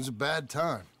 It was a bad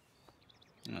time.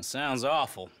 Well, sounds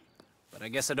awful, but I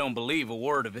guess I don't believe a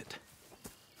word of it.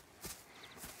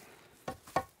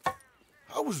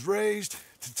 I was raised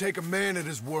to take a man at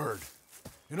his word,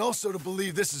 and also to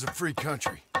believe this is a free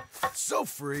country. So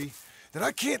free that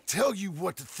I can't tell you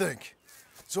what to think.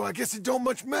 So I guess it don't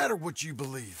much matter what you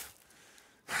believe.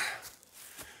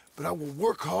 But I will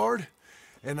work hard,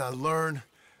 and I learn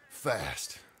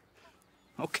fast.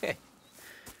 Okay.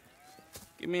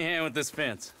 Give me a hand with this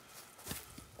fence.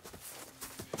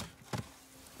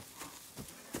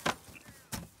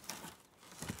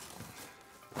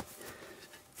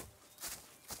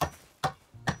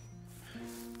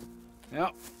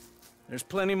 Yep, there's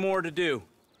plenty more to do.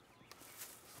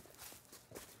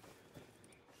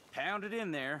 pounded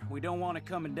in there, we don't want it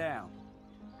coming down.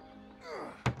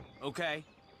 Okay.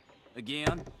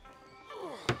 Again.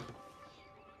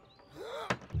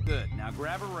 Good. Now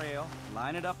grab a rail,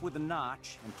 line it up with a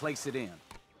notch, and place it in.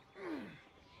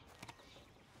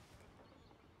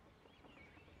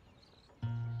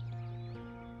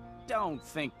 Don't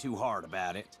think too hard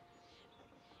about it.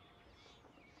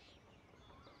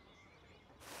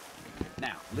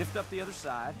 Now, lift up the other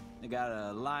side. They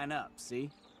gotta line up,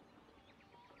 see?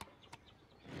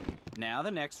 Now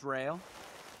the next rail.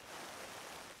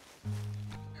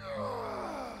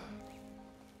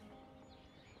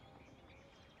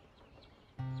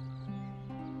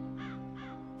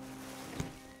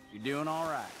 You're doing all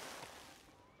right.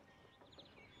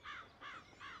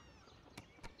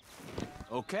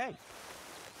 Okay.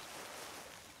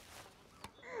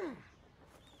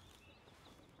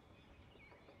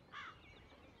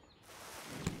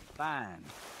 Fine.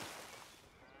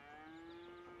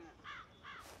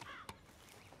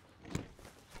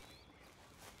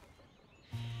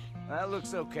 That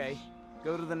looks okay.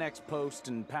 Go to the next post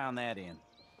and pound that in.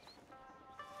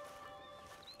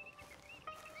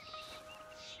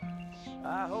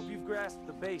 I hope you've grasped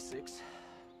the basics.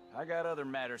 I got other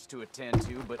matters to attend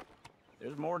to, but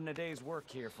there's more than a day's work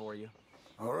here for you.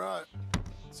 All right.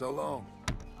 So long.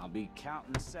 I'll be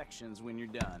counting the sections when you're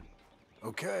done.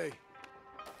 Okay.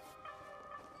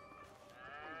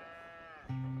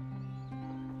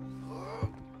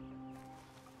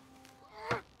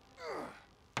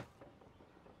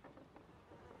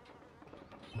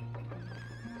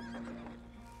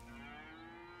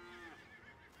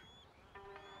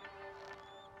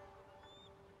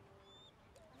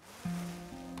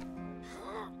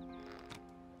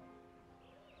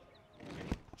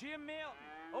 Jim Milton,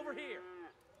 over here.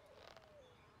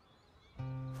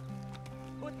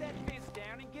 Put that fence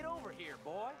down and get over here,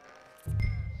 boy.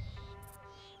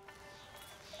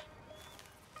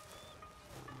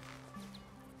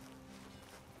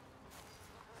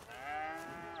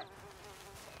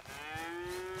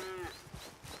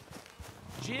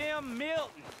 Jim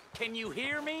Milton, can you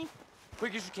hear me?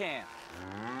 Quick as you can.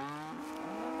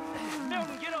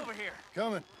 Milton, get over here.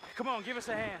 Coming. Come on, give us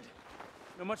a hand.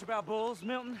 Know much about bulls,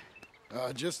 Milton?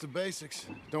 Just the basics.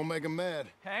 Don't make them mad.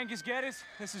 Angus Geddes,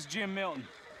 this is Jim Milton.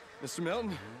 Mr.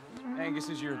 Milton? Angus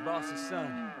is your boss's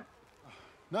son.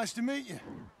 Nice to meet you.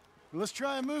 Let's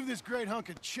try and move this great hunk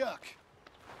of chuck.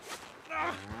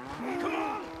 Come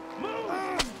on, move!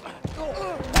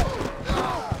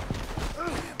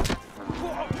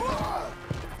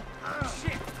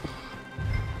 Shit!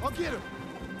 I'll get him.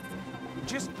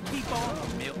 Just keep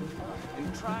on, Milton,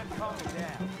 and try and calm it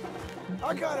down.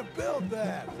 I gotta build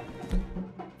that.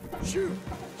 Shoot!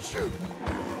 Shoot!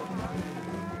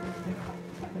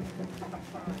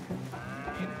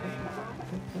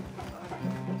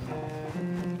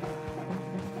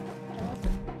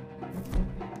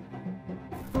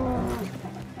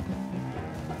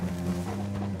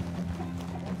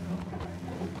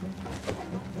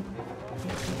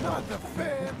 Not the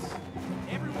fence!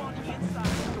 Everyone inside.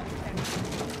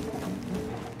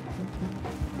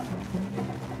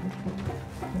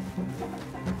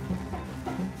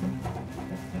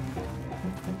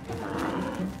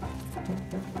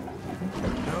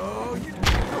 No, you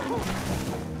don't.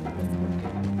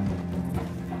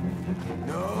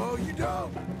 No, you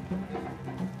don't.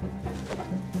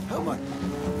 How much?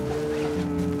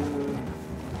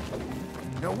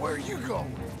 Now, where are you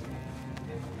going?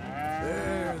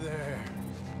 There, there.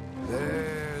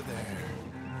 There, there.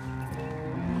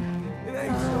 It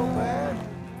ain't so bad.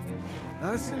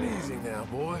 Nice and easy now,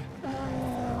 boy.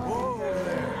 Whoa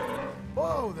there.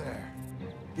 Whoa there.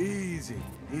 Easy,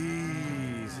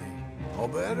 easy. All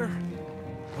better?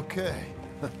 Okay.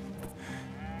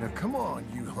 Now come on,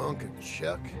 you hunk of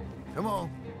chuck. Come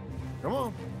on. Come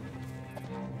on.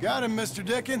 Got him, Mr.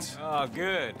 Dickens. Oh,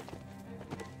 good.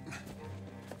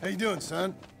 How you doing,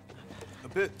 son? A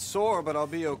bit sore, but I'll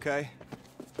be okay.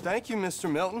 Thank you,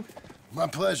 Mr. Milton. My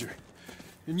pleasure.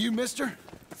 And you, mister?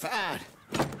 Fine.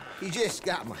 He just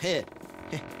got my head.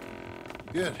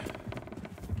 Good.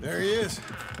 There he is.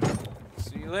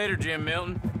 See you later, Jim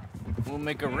Milton. We'll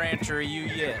make a rancher of you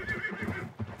yet.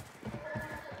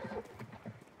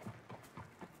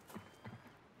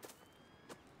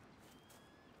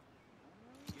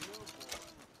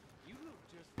 You look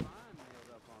just fine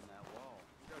nailed up on that wall.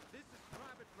 Sir, this is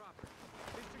private property.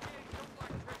 Mr. Geddes don't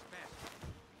like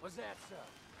trespassers. Was that so?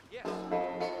 Yes.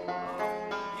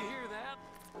 You hear that?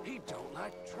 He don't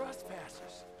like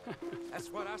trespassers. That's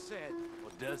what I said.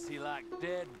 Well, does he like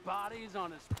dead bodies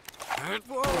on his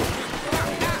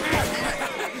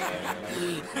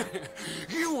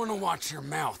You want to watch your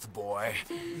mouth, boy.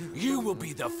 You will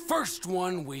be the first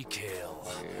one we kill.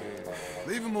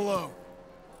 Leave him alone.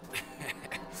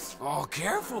 Oh,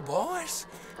 careful, boys.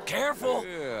 Careful.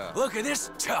 Yeah. Look at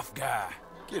this tough guy.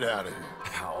 Get out of here.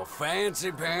 Oh,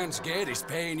 Fancy Pants Getty's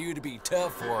paying you to be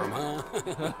tough for him, huh?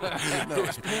 No,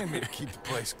 he's paying me to keep the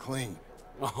place clean.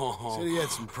 Oh. Said he had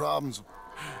some problems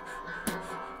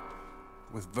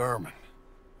with vermin.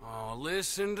 Oh,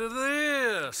 listen to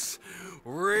this.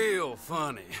 Real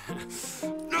funny.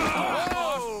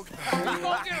 Oh! Come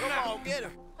on, get him now! Come on, get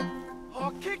him!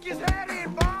 Oh, kick his head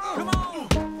in, Bob! Come on!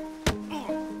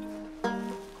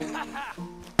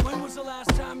 When was the last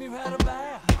time you had a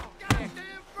bath? Goddamn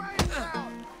brains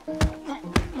out!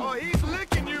 Oh, he's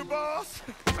licking you, boss!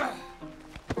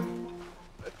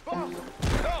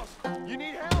 Boss, you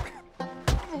need help?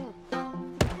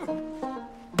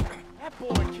 That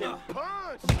boy can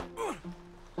punch!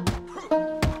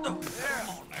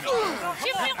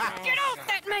 Get off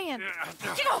that man!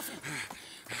 Get off!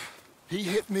 He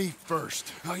hit me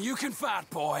first. Oh, you can fight,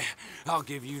 boy. I'll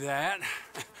give you that.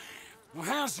 Well,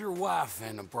 how's your wife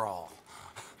in the brawl?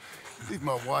 Leave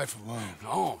my wife alone.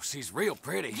 Oh, she's real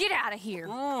pretty. Get out of here!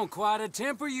 Oh, quite a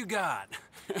temper you got.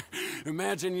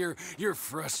 Imagine you're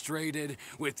frustrated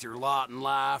with your lot in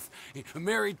life,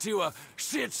 married to a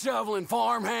shit-shoveling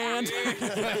farmhand.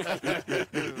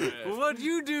 What'd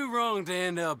you do wrong to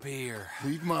end up here?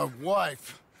 Leave my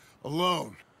wife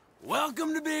alone.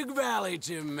 Welcome to Big Valley,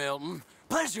 Jim Milton.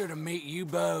 Pleasure to meet you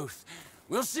both.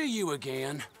 We'll see you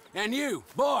again. And you,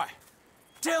 boy,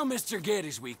 tell Mr.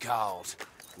 Geddes we called.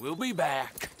 We'll be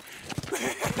back.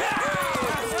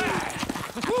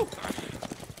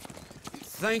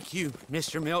 Thank you,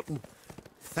 Mr. Milton.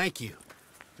 Thank you.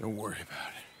 Don't worry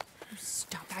about it.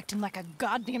 Stop acting like a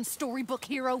goddamn storybook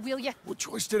hero, will ya? What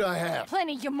choice did I have?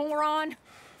 Plenty, you moron.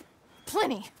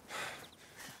 Plenty.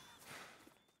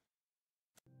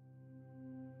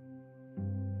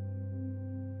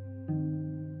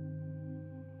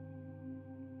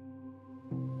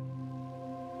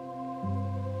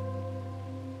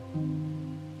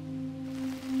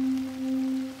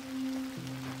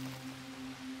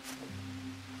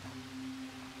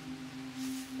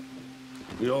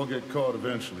 We all get caught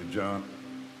eventually, John.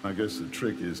 I guess the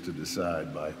trick is to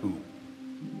decide by who.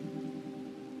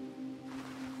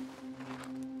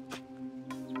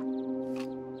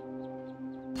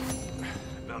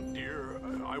 Now, dear,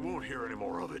 I won't hear any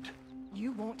more of it.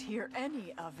 You won't hear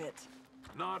any of it.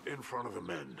 Not in front of the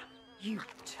men. You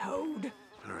toad.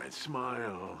 All right,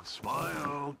 smile,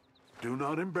 smile. Do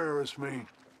not embarrass me.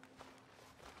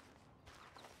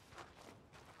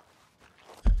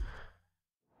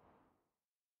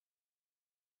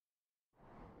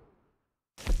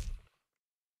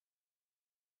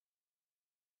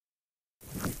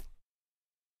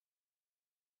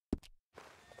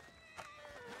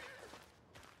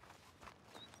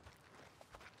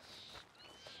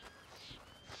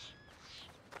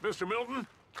 Mr. Milton,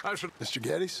 I should... Mr.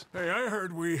 Geddes? Hey, I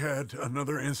heard we had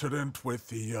another incident with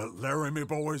the Laramie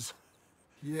boys.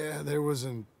 Yeah, there was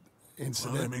an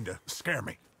incident. Well, I mean to scare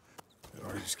me.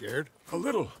 Are you scared? A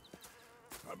little.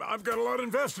 I've got a lot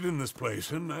invested in this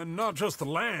place, and not just the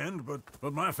land, but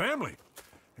my family.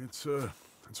 It's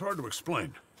hard to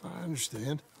explain. I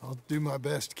understand. I'll do my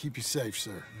best to keep you safe,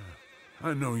 sir.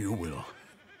 I know you will.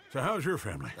 So how's your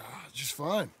family? Just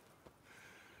fine.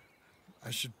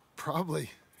 I should probably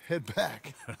head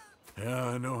back. Yeah,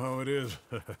 I know how it is.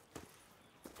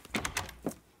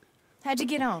 How'd you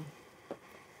get on?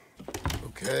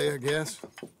 Okay, I guess.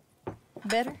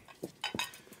 Better?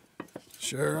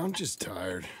 Sure, I'm just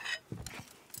tired.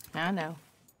 I know.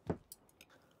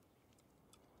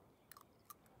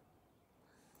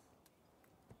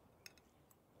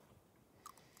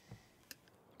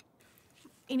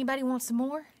 Anybody want some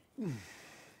more?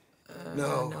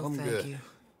 No, I'm thank good. you.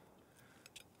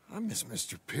 I miss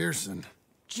Mr. Pearson.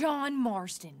 John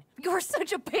Marston, you're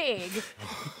such a pig.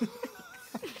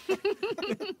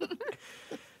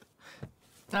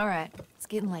 All right, it's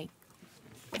getting late.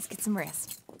 Let's get some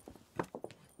rest.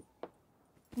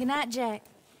 Good night, Jack.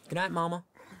 Good night, Mama.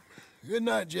 Good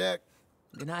night, Jack.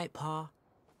 Good night, Pa.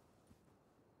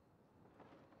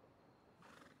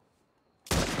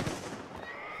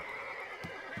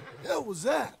 Hell was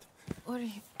that? What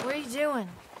are you doing?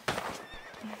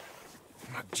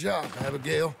 My job,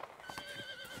 Abigail.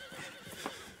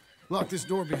 Lock this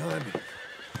door behind me.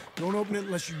 Don't open it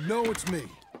unless you know it's me.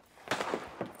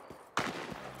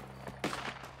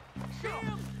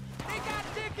 Jim! They got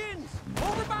Dickens!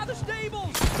 Over by the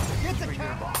stables! Get the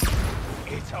cat!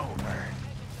 It's over.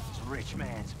 rich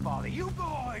man's father. You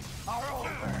boys are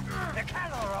over. The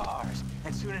cattle are ours.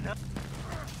 And soon enough...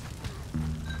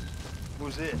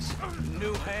 Who's this?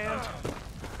 New hand.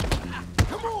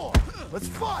 Come on! Let's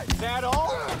fight! That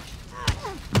all?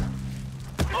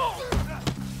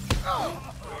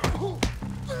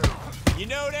 You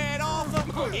know that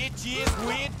awesome? It just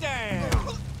went down.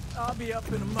 I'll be up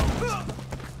in a moment.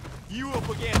 You up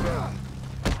again.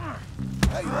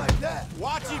 How you like that?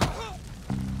 Watch him.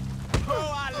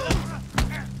 Oh, I love it.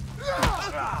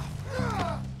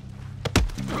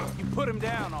 You put him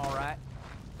down, all right.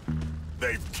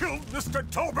 They've killed Mr.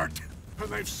 Tolbert, and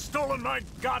they've stolen my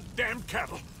goddamn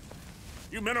cattle.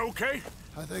 You men okay?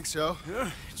 I think so.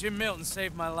 Yeah? Jim Milton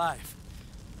saved my life.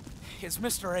 It's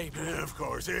Mr. Abel. Yeah, of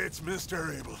course, it's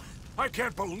Mr. Abel. I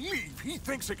can't believe he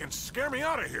thinks he can scare me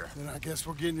out of here. Then I guess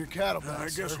we're getting your cattle back, I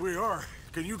guess sir. we are.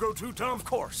 Can you go too, Tom? Of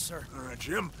course, sir. All right,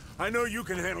 Jim. I know you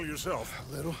can handle yourself.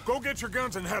 A little. Go get your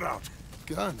guns and head out.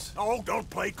 Guns? Oh, don't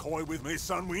play coy with me,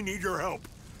 son. We need your help.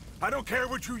 I don't care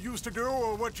what you used to do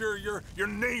or what your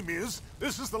name is.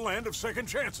 This is the land of second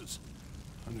chances.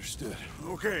 Understood.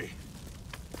 Okay.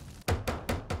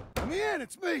 Let me in,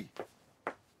 it's me.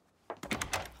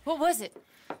 What was it?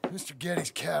 Mr.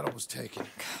 Getty's cattle was taken.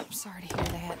 I'm sorry to hear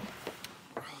that.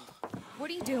 What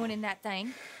are you doing in that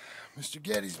thing? Mr.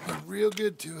 Getty's been real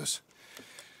good to us.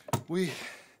 What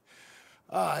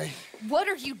are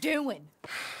you doing?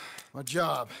 My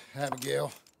job,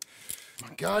 Abigail. My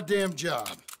goddamn job.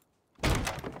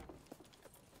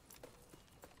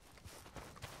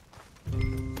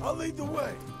 I'll lead the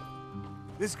way.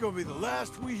 This is gonna be the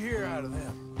last we hear out of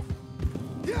them.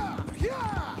 Yeah!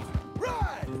 Yeah!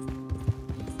 Ride!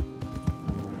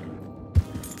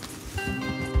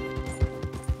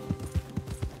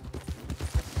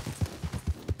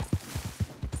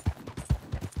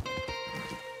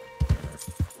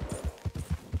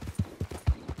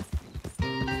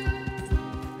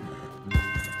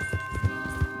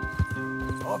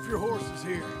 Off your horses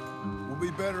here. We'll be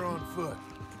better on foot.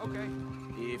 Okay,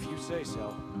 if you say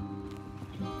so.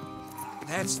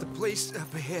 That's the place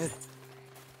up ahead.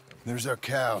 There's our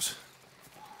cows.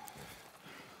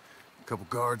 A couple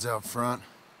guards out front.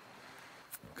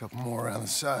 A couple more around the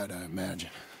side, I imagine.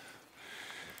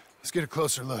 Let's get a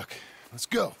closer look. Let's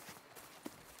go.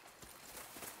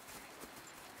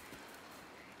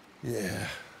 Yeah,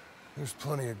 there's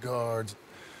plenty of guards.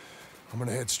 I'm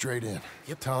gonna head straight in.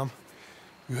 Yep. Tom,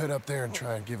 you head up there and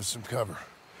try and give us some cover.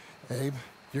 Abe,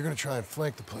 you're gonna try and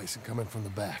flank the place and come in from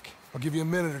the back. I'll give you a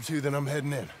minute or two, then I'm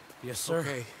heading in. Yes, sir.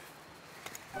 Okay.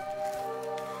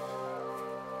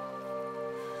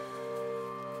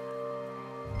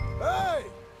 Hey!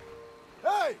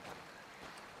 Hey!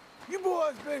 You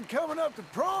boys been coming up to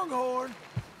Pronghorn.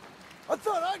 I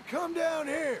thought I'd come down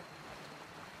here.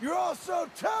 You're all so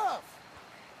tough.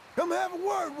 Come have a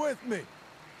word with me.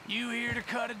 You here to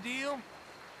cut a deal?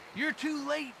 You're too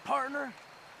late, partner.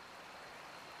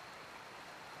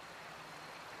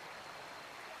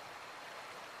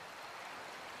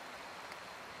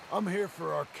 I'm here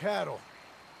for our cattle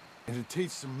and to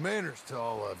teach some manners to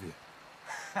all of you.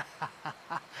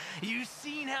 You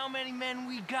seen how many men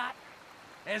we got?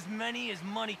 As many as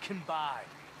money can buy.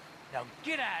 Now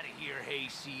get out of here,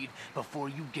 Hayseed, before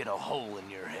you get a hole in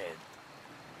your head.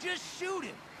 Just shoot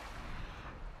him.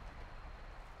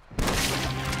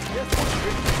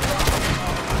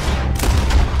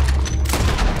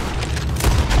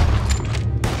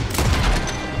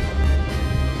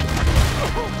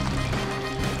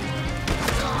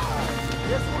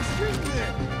 Guess we're shooting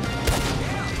then.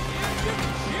 Yeah, you can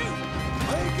shoot.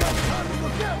 I ain't got time to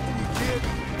look after you, kid.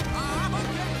 I'm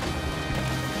okay.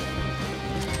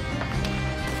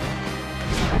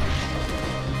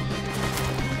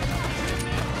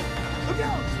 Look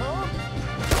out, Tom.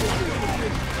 We'll deal with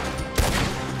it.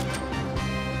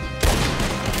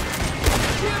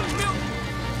 Jim Milton!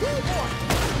 Good boy!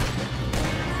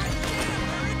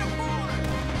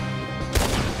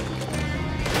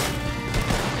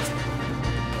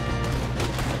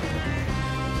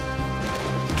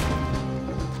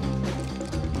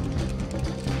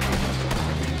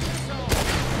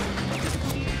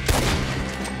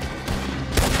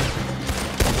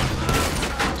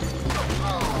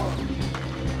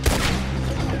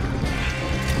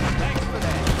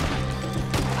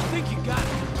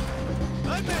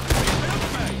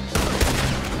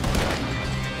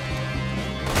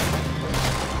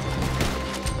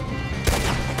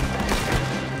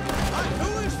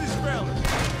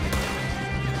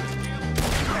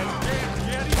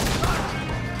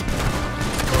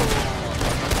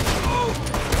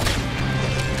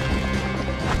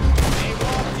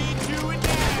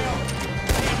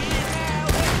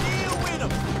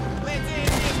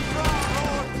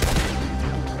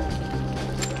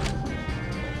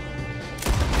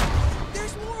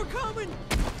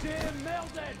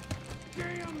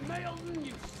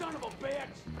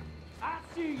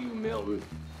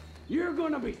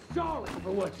 be sorry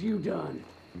for what you done.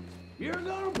 You're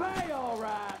gonna pay, all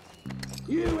right.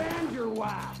 You and your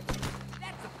wife.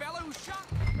 That's the fellow who shot.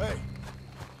 Hey!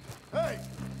 Hey!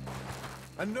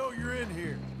 I know you're in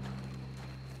here.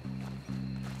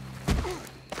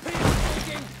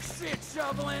 Pig-picking,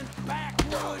 shit-shoveling,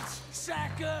 backwoods,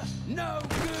 sacker, no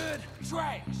good,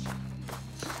 trash.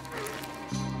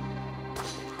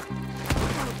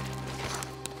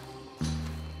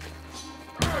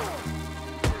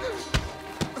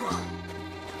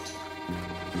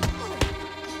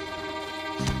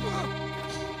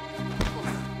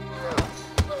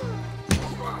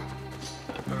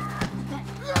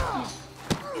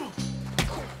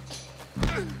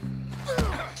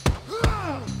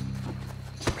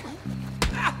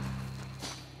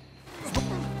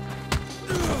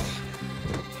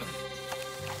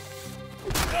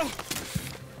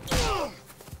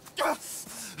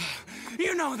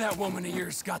 You know that woman of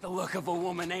yours got the look of a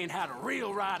woman ain't had a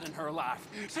real ride in her life.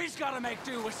 She's gotta make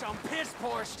do with some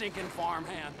piss-poor stinking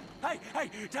farmhand. Hey,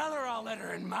 tell her I'll let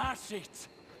her in my sheets.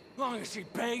 Long as she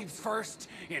bathes first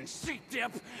in sheep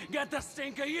dip, get the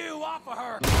stink of you off of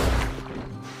her.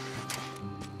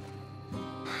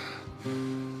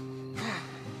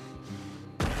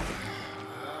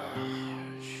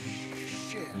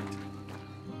 Shit.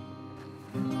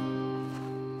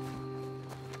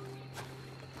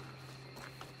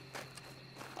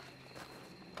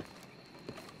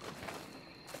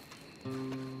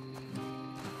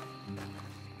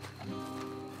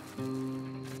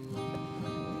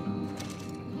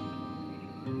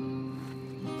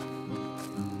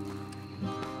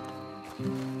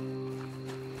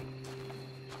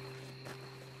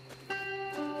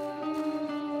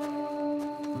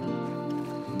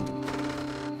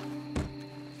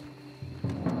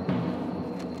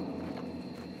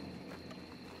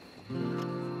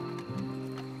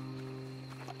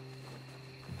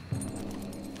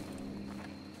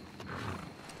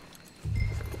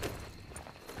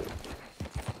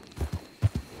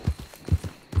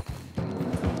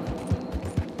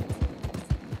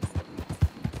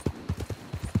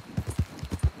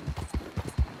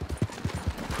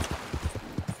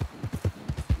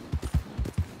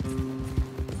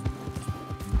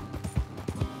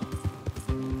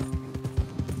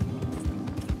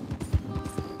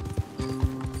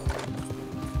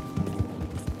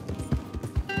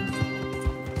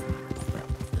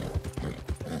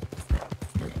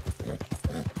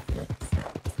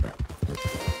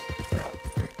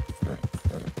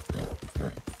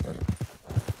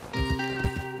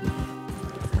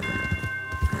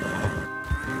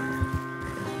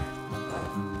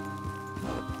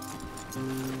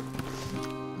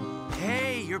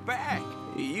 You're back.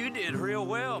 You did real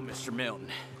well, Mr. Milton.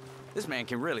 This man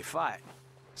can really fight.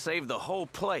 Saved the whole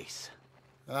place.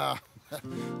 That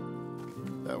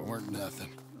weren't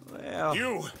nothing. Well...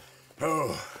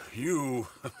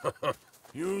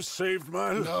 You saved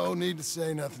my life. No need to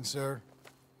say nothing, sir.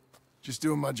 Just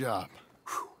doing my job.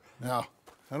 Now,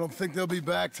 I don't think they'll be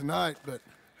back tonight, but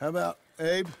how about,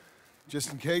 Abe?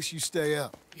 Just in case you stay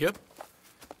up. Yep.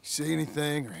 You see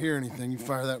anything or hear anything, you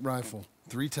fire that rifle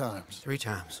 3 times. 3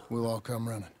 times. We'll all come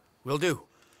running. Will do.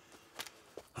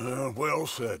 Well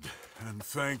said. And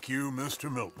thank you, Mr.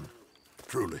 Milton.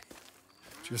 Truly.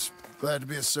 Just glad to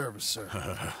be of service, sir.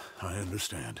 I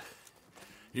understand.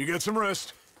 You get some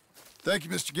rest. Thank you,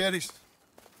 Mr. Geddes.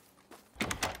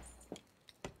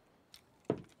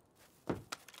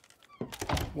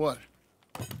 What?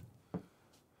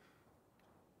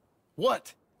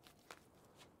 What?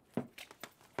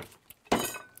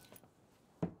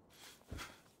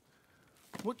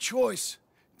 What choice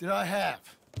did I have?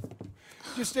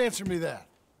 Just answer me that.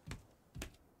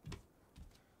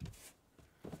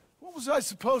 What was I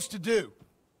supposed to do?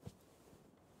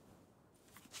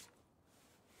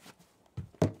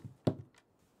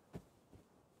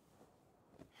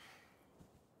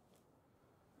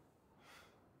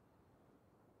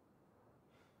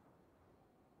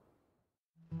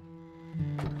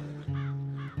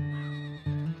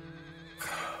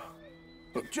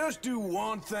 Look, just do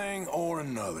one thing or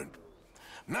another.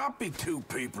 Not be 2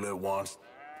 people at once.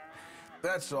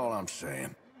 That's all I'm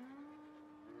saying.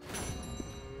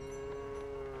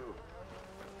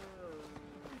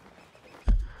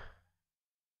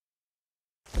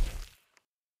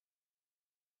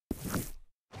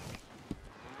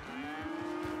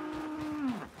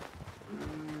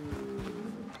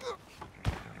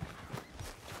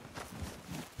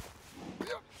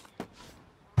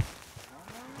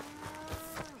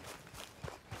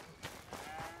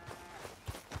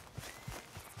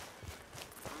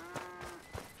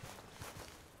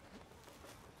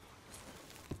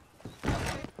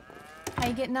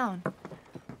 you getting on?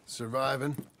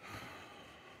 Surviving.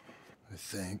 I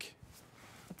think.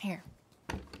 Here.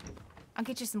 I'll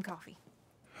get you some coffee.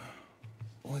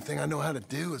 Only thing I know how to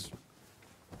do is...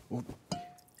 Well,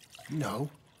 you know,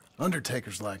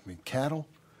 undertakers like me. Cattle,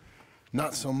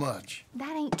 not so much.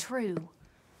 That ain't true.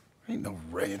 Ain't no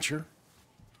rancher.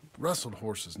 Rustled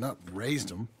horses, not raised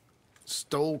them.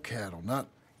 Stole cattle, not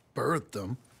birthed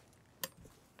them.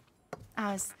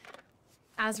 I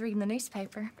was reading the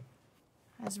newspaper.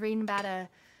 I was reading about a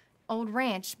old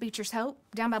ranch, Beecher's Hope,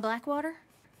 down by Blackwater.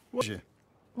 What you?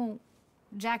 Well,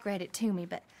 Jack read it to me,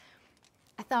 but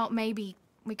I thought maybe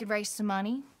we could raise some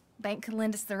money. Bank could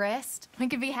lend us the rest. We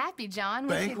could be happy, John.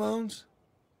 Bank loans?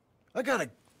 I got a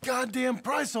goddamn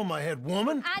price on my head,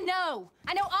 woman. I know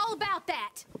all about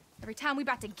that. Every time we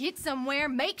about to get somewhere,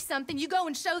 make something, you go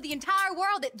and show the entire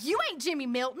world that you ain't Jimmy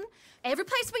Milton. Every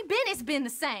place we've been, it's been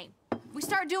the same. We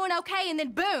start doing okay, and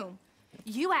then boom,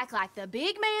 you act like the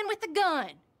big man with the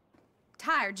gun.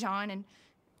 Tired, John, and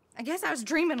I guess I was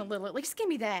dreaming a little. At least give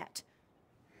me that.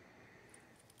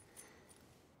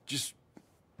 Just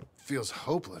feels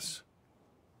hopeless.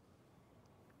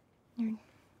 You're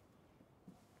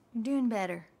doing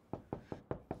better.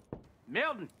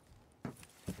 Milton!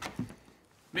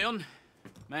 Milton,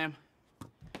 ma'am.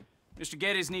 Mr.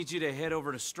 Geddes needs you to head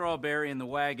over to Strawberry in the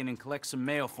wagon and collect some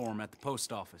mail for him at the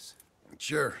post office.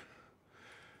 Sure.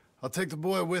 I'll take the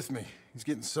boy with me. He's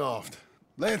getting soft.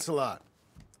 Lancelot.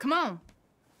 Come on.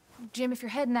 Jim, if you're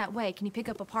heading that way, can you pick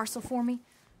up a parcel for me?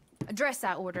 A dress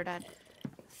I ordered. I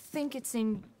think it's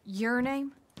in your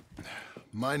name?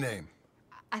 My name.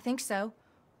 I think so.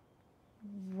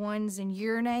 One's in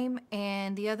your name,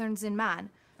 and the other one's in mine.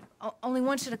 Only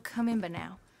one should have come in by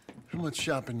now. How much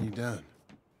shopping you done?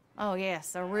 Oh,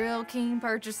 yes, a real keen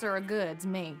purchaser of goods,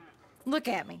 me. Look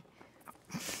at me.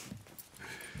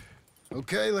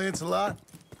 Okay, Lancelot.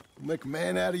 We'll make a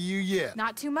man out of you yet.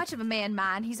 Not too much of a man,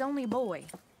 mine. He's only a boy.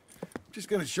 Just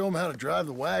gonna show him how to drive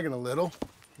the wagon a little.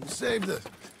 And save the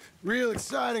real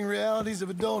exciting realities of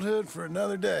adulthood for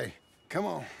another day. Come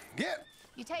on, get!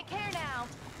 You take care now.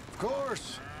 Of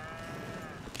course.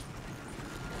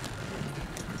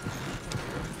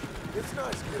 It's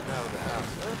nice getting out of the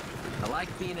house, huh? I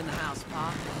like being in the house,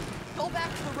 Pa. Go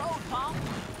back to the road, Pa.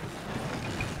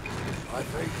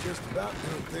 Life ain't just about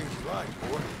doing things you like,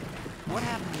 boy. What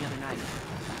happened the other night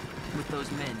with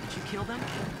those men? Did you kill them?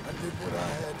 I did what I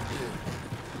had to do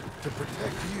to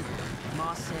protect you.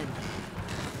 Ma said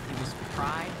it was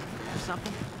pride or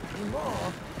something? Your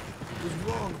mom was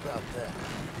wrong about that.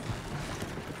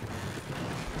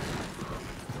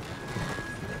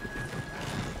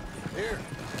 Here,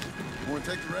 want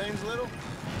to take the reins a little?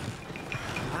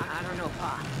 I don't know,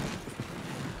 Pa.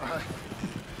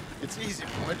 It's easy,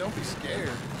 boy. Don't be scared.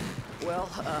 Well,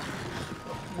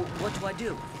 what do I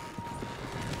do?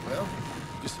 Well,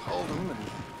 just hold them and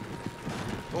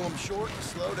pull them short to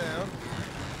slow down.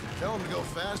 Tell them to go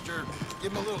faster.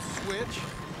 Give them a little switch.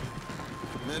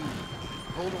 And then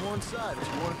pull to one side if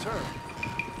you want to turn.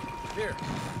 Here,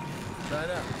 try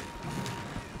it out.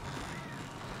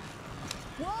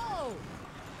 Whoa!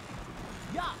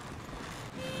 Yeah.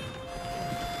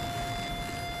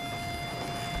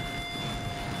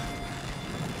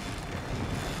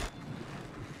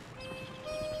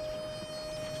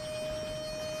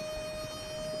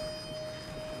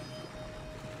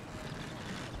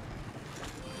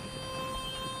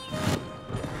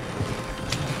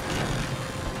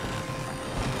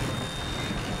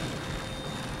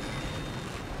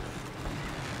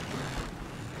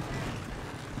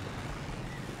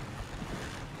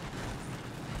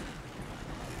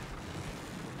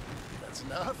 That's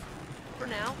enough? For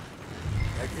now.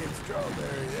 That kid's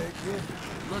Strawberry, eh, kid?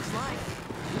 Looks like.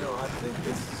 You know, I think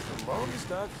this is the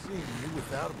longest I've seen you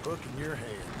without a book in your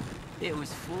hand. It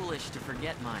was foolish to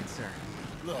forget mine, sir.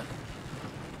 Look,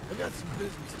 I got some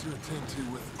business to attend to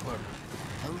with the clerk.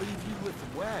 I'll leave you with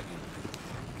the wagon.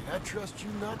 Can I trust you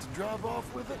not to drive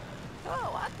off with it?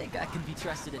 Oh, I think I can be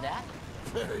trusted to that.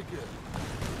 Very good.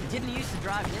 You didn't used to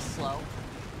drive this slow.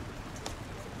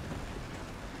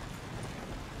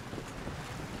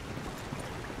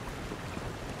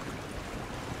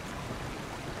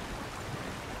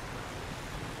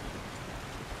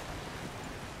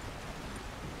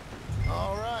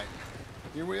 All right,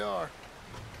 here we are.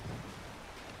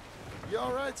 You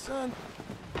all right, son?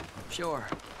 Sure.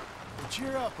 Well,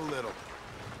 cheer up a little.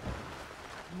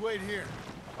 You wait here.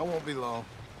 I won't be long.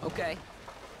 Okay.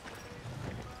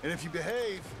 And if you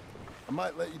behave, I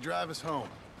might let you drive us home.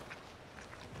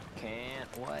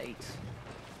 Can't wait.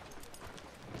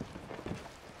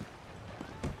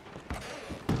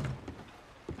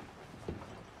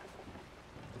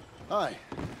 Hi,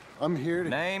 I'm here to...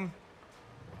 Name?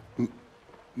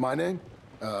 My name?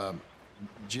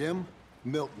 Jim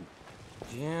Milton.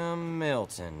 Jim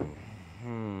Milton.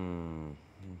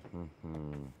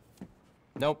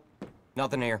 Nope.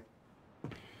 Nothing here.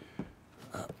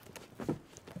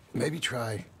 Maybe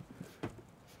try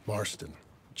Marston.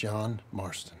 John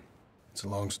Marston. It's a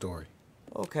long story.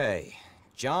 Okay.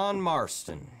 John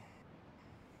Marston.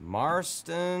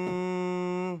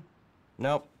 Marston...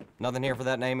 Nope. Nothing here for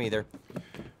that name either.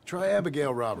 Try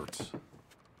Abigail Roberts.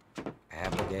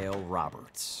 Abigail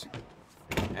Roberts.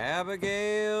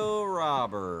 Abigail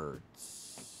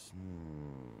Roberts.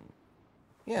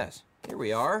 Yes, here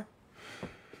we are.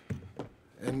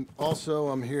 And also,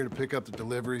 I'm here to pick up the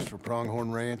deliveries for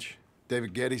Pronghorn Ranch.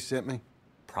 David Getty sent me.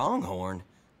 Pronghorn?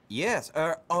 Yes,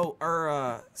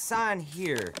 sign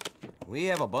here. We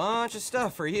have a bunch of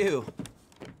stuff for you.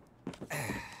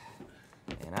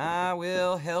 And I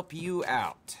will help you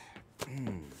out.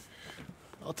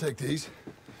 I'll take these.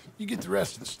 You get the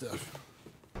rest of the stuff.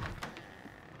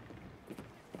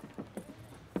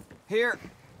 Here,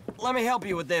 let me help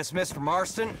you with this, Mr.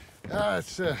 Marston.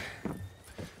 It's,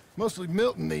 mostly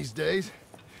Milton these days.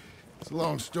 It's a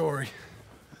long story.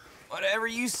 Whatever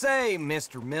you say,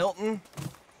 Mr. Milton.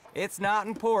 It's not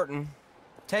important.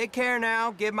 Take care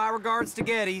now. Give my regards to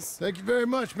Geddes. Thank you very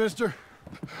much, mister.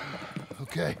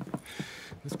 Okay,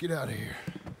 let's get out of here.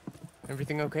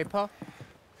 Everything okay, Pa?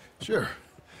 Sure.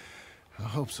 I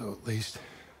hope so, at least.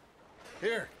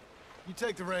 Here, you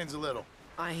take the reins a little.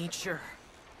 I ain't sure.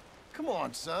 Come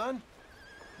on, son.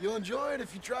 You'll enjoy it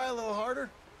if you try a little harder.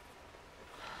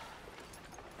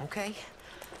 Okay.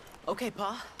 Okay,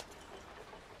 Pa.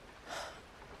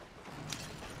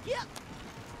 Yeah.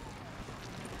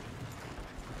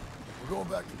 We're going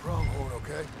back to Pronghorn,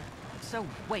 okay? So,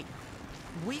 wait.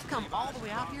 We've come all the way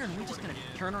out here and we're just gonna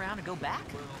turn around and go back?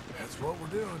 That's what we're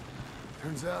doing.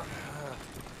 Turns out,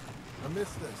 I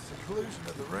missed the seclusion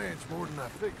of the ranch more than I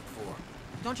figured for.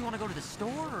 Don't you want to go to the store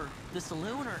or the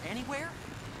saloon or anywhere?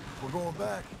 We're going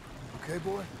back, okay,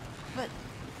 boy? But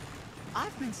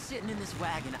I've been sitting in this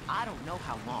wagon I don't know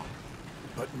how long.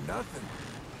 But nothing.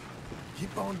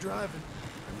 Keep on driving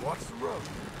and watch the road.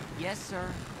 Yes, sir.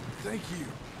 Thank you.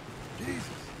 Jesus.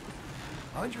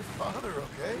 I'm your father,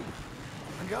 okay?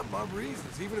 I got my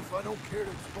reasons, even if I don't care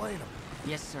to explain them.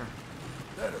 Yes, sir.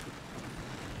 Better.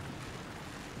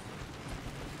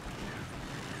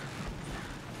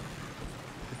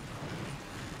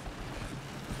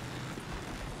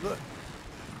 Look,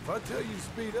 if I tell you to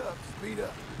speed up, speed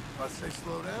up. If I say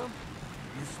slow down,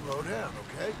 you slow down,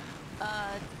 okay?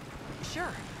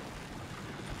 Sure.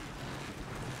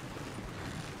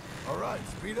 All right,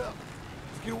 speed up.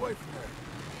 Let's get away from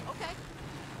there. Okay.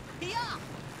 Yeah.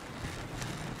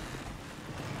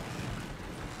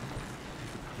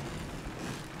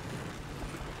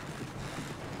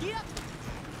 Get up.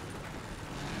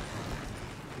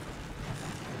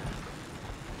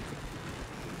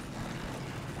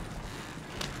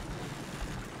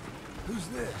 Who's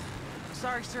this?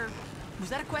 Sorry, sir. Was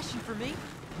that a question for me?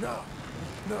 No,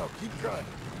 keep driving.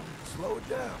 Slow it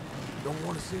down. Don't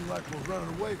want to seem like we're running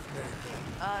away from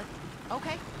anything.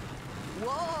 Okay.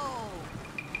 Whoa!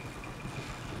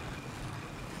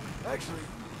 Actually,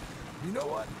 you know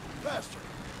what? Faster.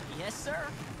 Yes, sir.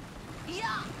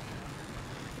 Yeah!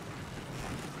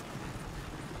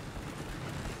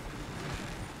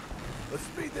 Let's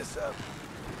speed this up.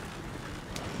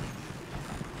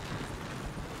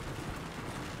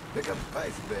 Pick up the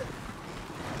pace a bit.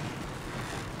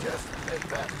 Just a bit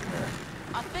faster there.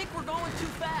 I think we're going too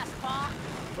fast, Pa.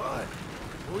 Fine.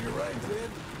 Pull your reins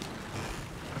in.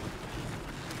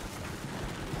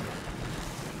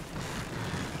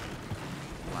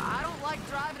 Well, I don't like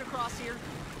driving across here.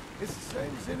 It's the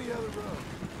same as any other road.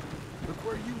 Look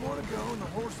where you want to go and the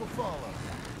horse will follow.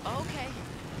 Okay.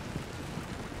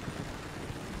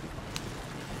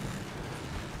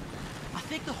 I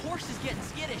think the horse is getting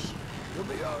skittish. You'll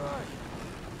be all right.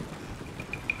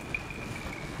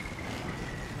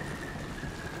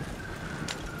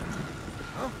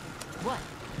 Huh? What?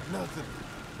 Nothing.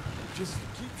 Just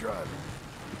keep driving.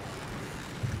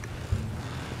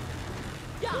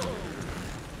 Yeah.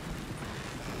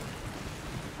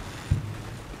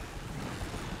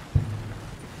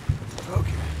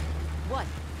 Okay. What?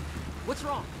 What's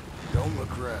wrong? Don't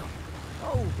look around.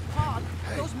 Oh, Pa,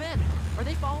 Hey. those men, are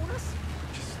they following us?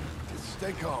 Just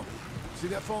stay calm. See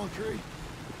that fallen tree?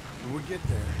 When we get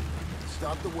there,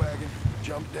 stop the wagon,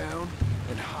 jump down,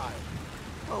 and hide.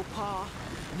 Oh, Pa.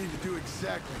 You need to do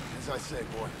exactly as I say,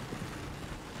 boy.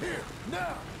 Here,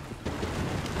 now!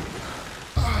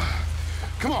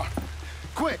 Come on!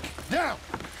 Quick, down!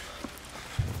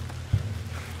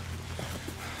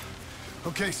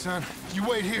 Okay, son, you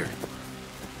wait here.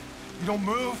 You don't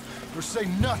move or say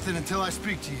nothing until I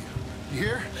speak to you. You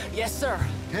hear? Yes, sir.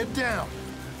 Head down.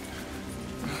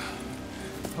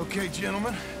 Okay,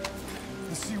 gentlemen.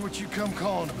 Let's see what you come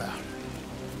calling about.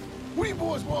 What do you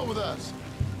boys want with us?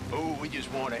 Oh, we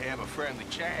just want to have a friendly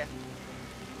chat.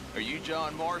 Are you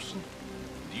John Morrison?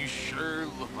 You sure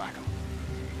look like him.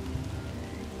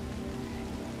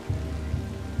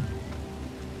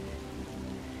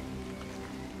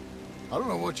 I don't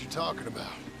know what you're talking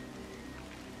about.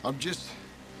 I'm just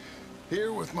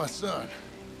here with my son.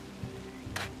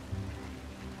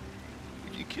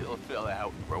 Did you kill a fella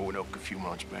out in Roanoke a few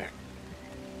months back?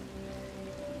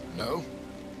 No.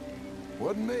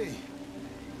 Wasn't me.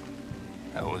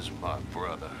 That was my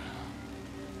brother.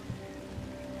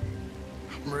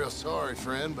 I'm real sorry,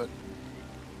 friend, but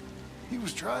he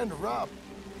was trying to rob.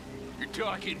 You're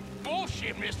talking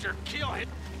bullshit, mister. Kill him.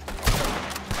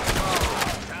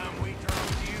 Time we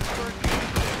drove you for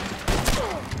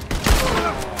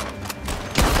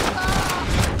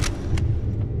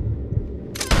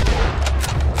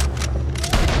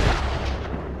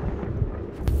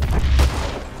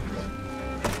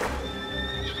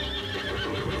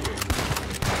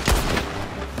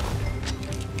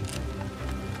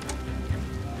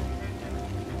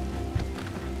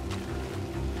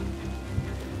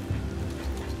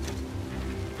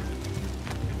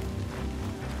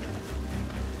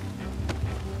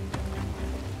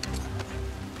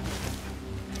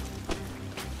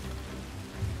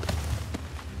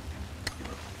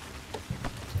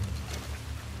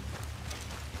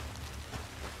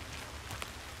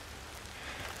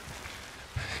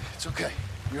It's okay.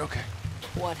 You're okay.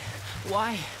 What?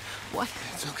 Why? What?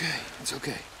 It's okay. It's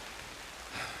okay.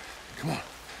 Come on.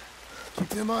 Keep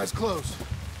them eyes closed.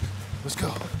 Let's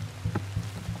go.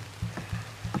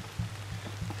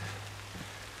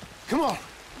 Come on.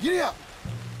 Giddy up.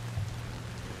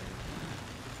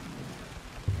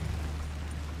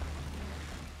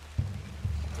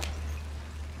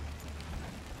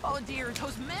 Oh dear,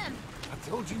 those men. I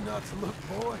told you not to look,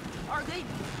 boy. Are they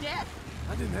dead?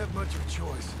 I didn't have much of a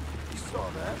choice. You saw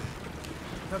that.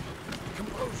 Now,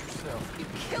 compose yourself. You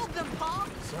killed them, Pa?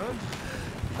 Son,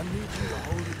 I need you to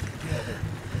hold it together.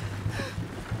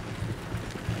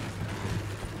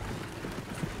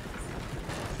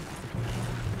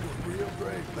 You were real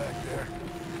brave back there.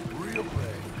 Real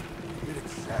brave. Did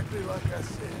exactly like I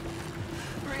said.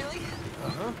 Really?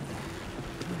 Uh-huh.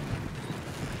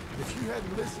 If you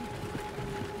hadn't listened,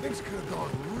 things could have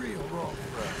gone real wrong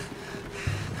for us.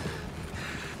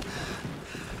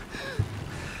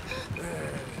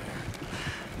 There.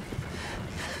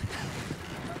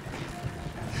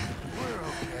 We're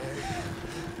okay.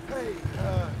 Hey,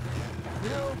 you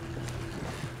know,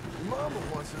 your mama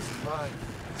wants us to find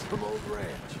some old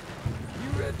ranch. You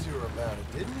read to her about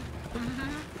it, didn't you?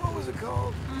 Mm-hmm. What was it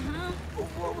called? Mm-hmm. Well,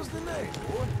 what was the name,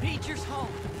 boy? Beecher's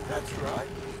Home. That's right.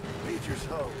 Beecher's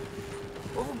Home.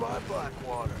 Over by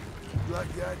Blackwater. You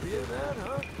like the idea of that,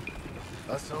 huh?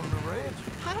 Us owning a ranch?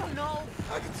 I don't know.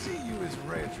 I can see you as a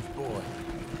rancher's boy.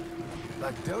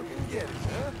 Like Duncan Geddes,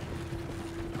 huh?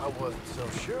 I wasn't so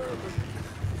sure, but...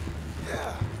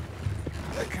 yeah.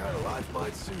 That kind of life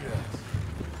might suit us.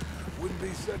 Wouldn't be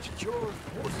such a chore if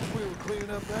the horses we were cleaning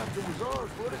up after was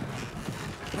ours, would it?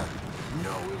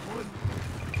 No, it wouldn't.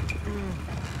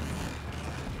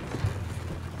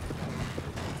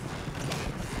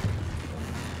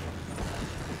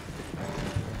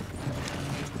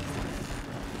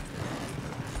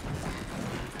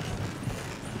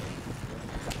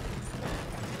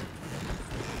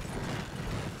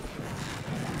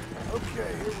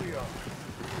 Okay, here we are.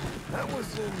 That was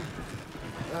an,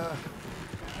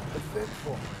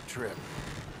 eventful trip.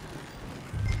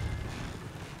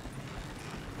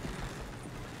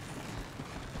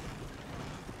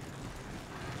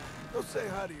 Go say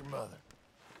hi to your mother.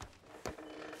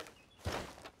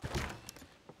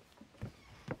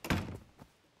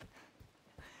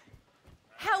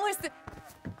 How was the...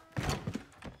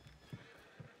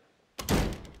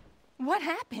 What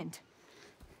happened?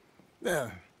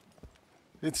 Yeah.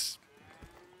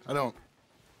 I don't...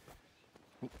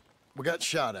 We got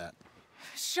shot at.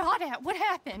 Shot at? What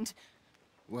happened?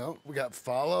 Well, we got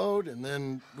followed, and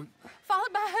then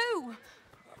Followed by who?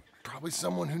 probably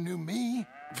someone who knew me.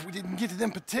 If we didn't get to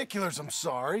them particulars, I'm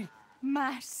sorry.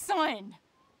 My son.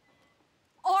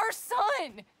 Our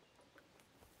son.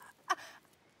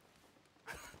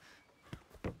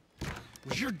 It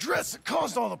was your dress that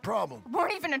caused all the problem. It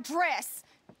weren't even a dress.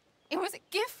 It was a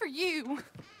gift for you.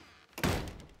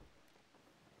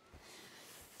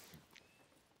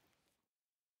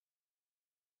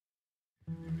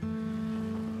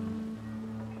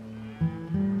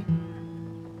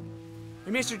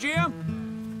 Mr.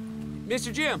 Jim?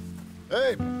 Mr. Jim?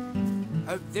 Hey!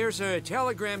 There's a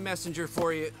telegram messenger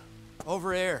for you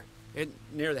over there,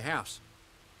 near the house.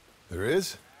 There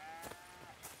is?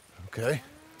 Okay.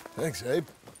 Thanks, Abe.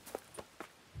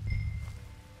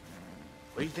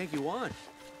 What do you think you want?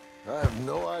 I have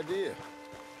no idea.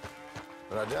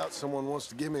 But I doubt someone wants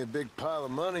to give me a big pile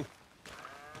of money.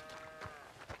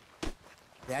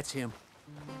 That's him.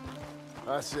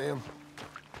 I see him.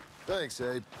 Thanks,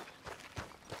 Abe.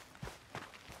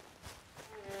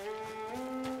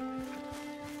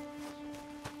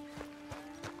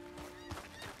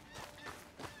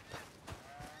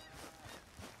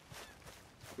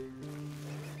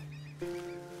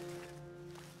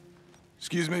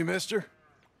 Excuse me, mister.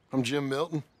 I'm Jim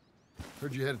Milton.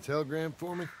 Heard you had a telegram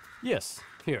for me? Yes.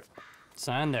 Here.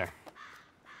 Sign there.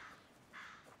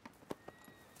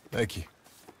 Thank you.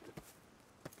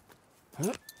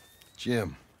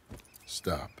 Jim,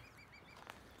 stop.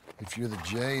 If you're the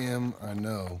JM I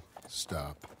know,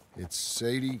 stop. It's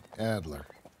Sadie Adler.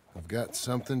 I've got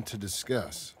something to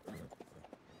discuss.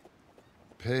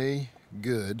 Pay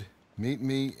good. Meet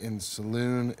me in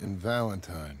saloon in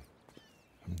Valentine.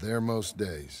 I'm there most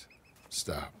days.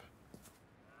 Stop.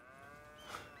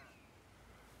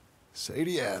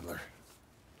 Sadie Adler.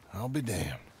 I'll be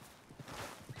damned.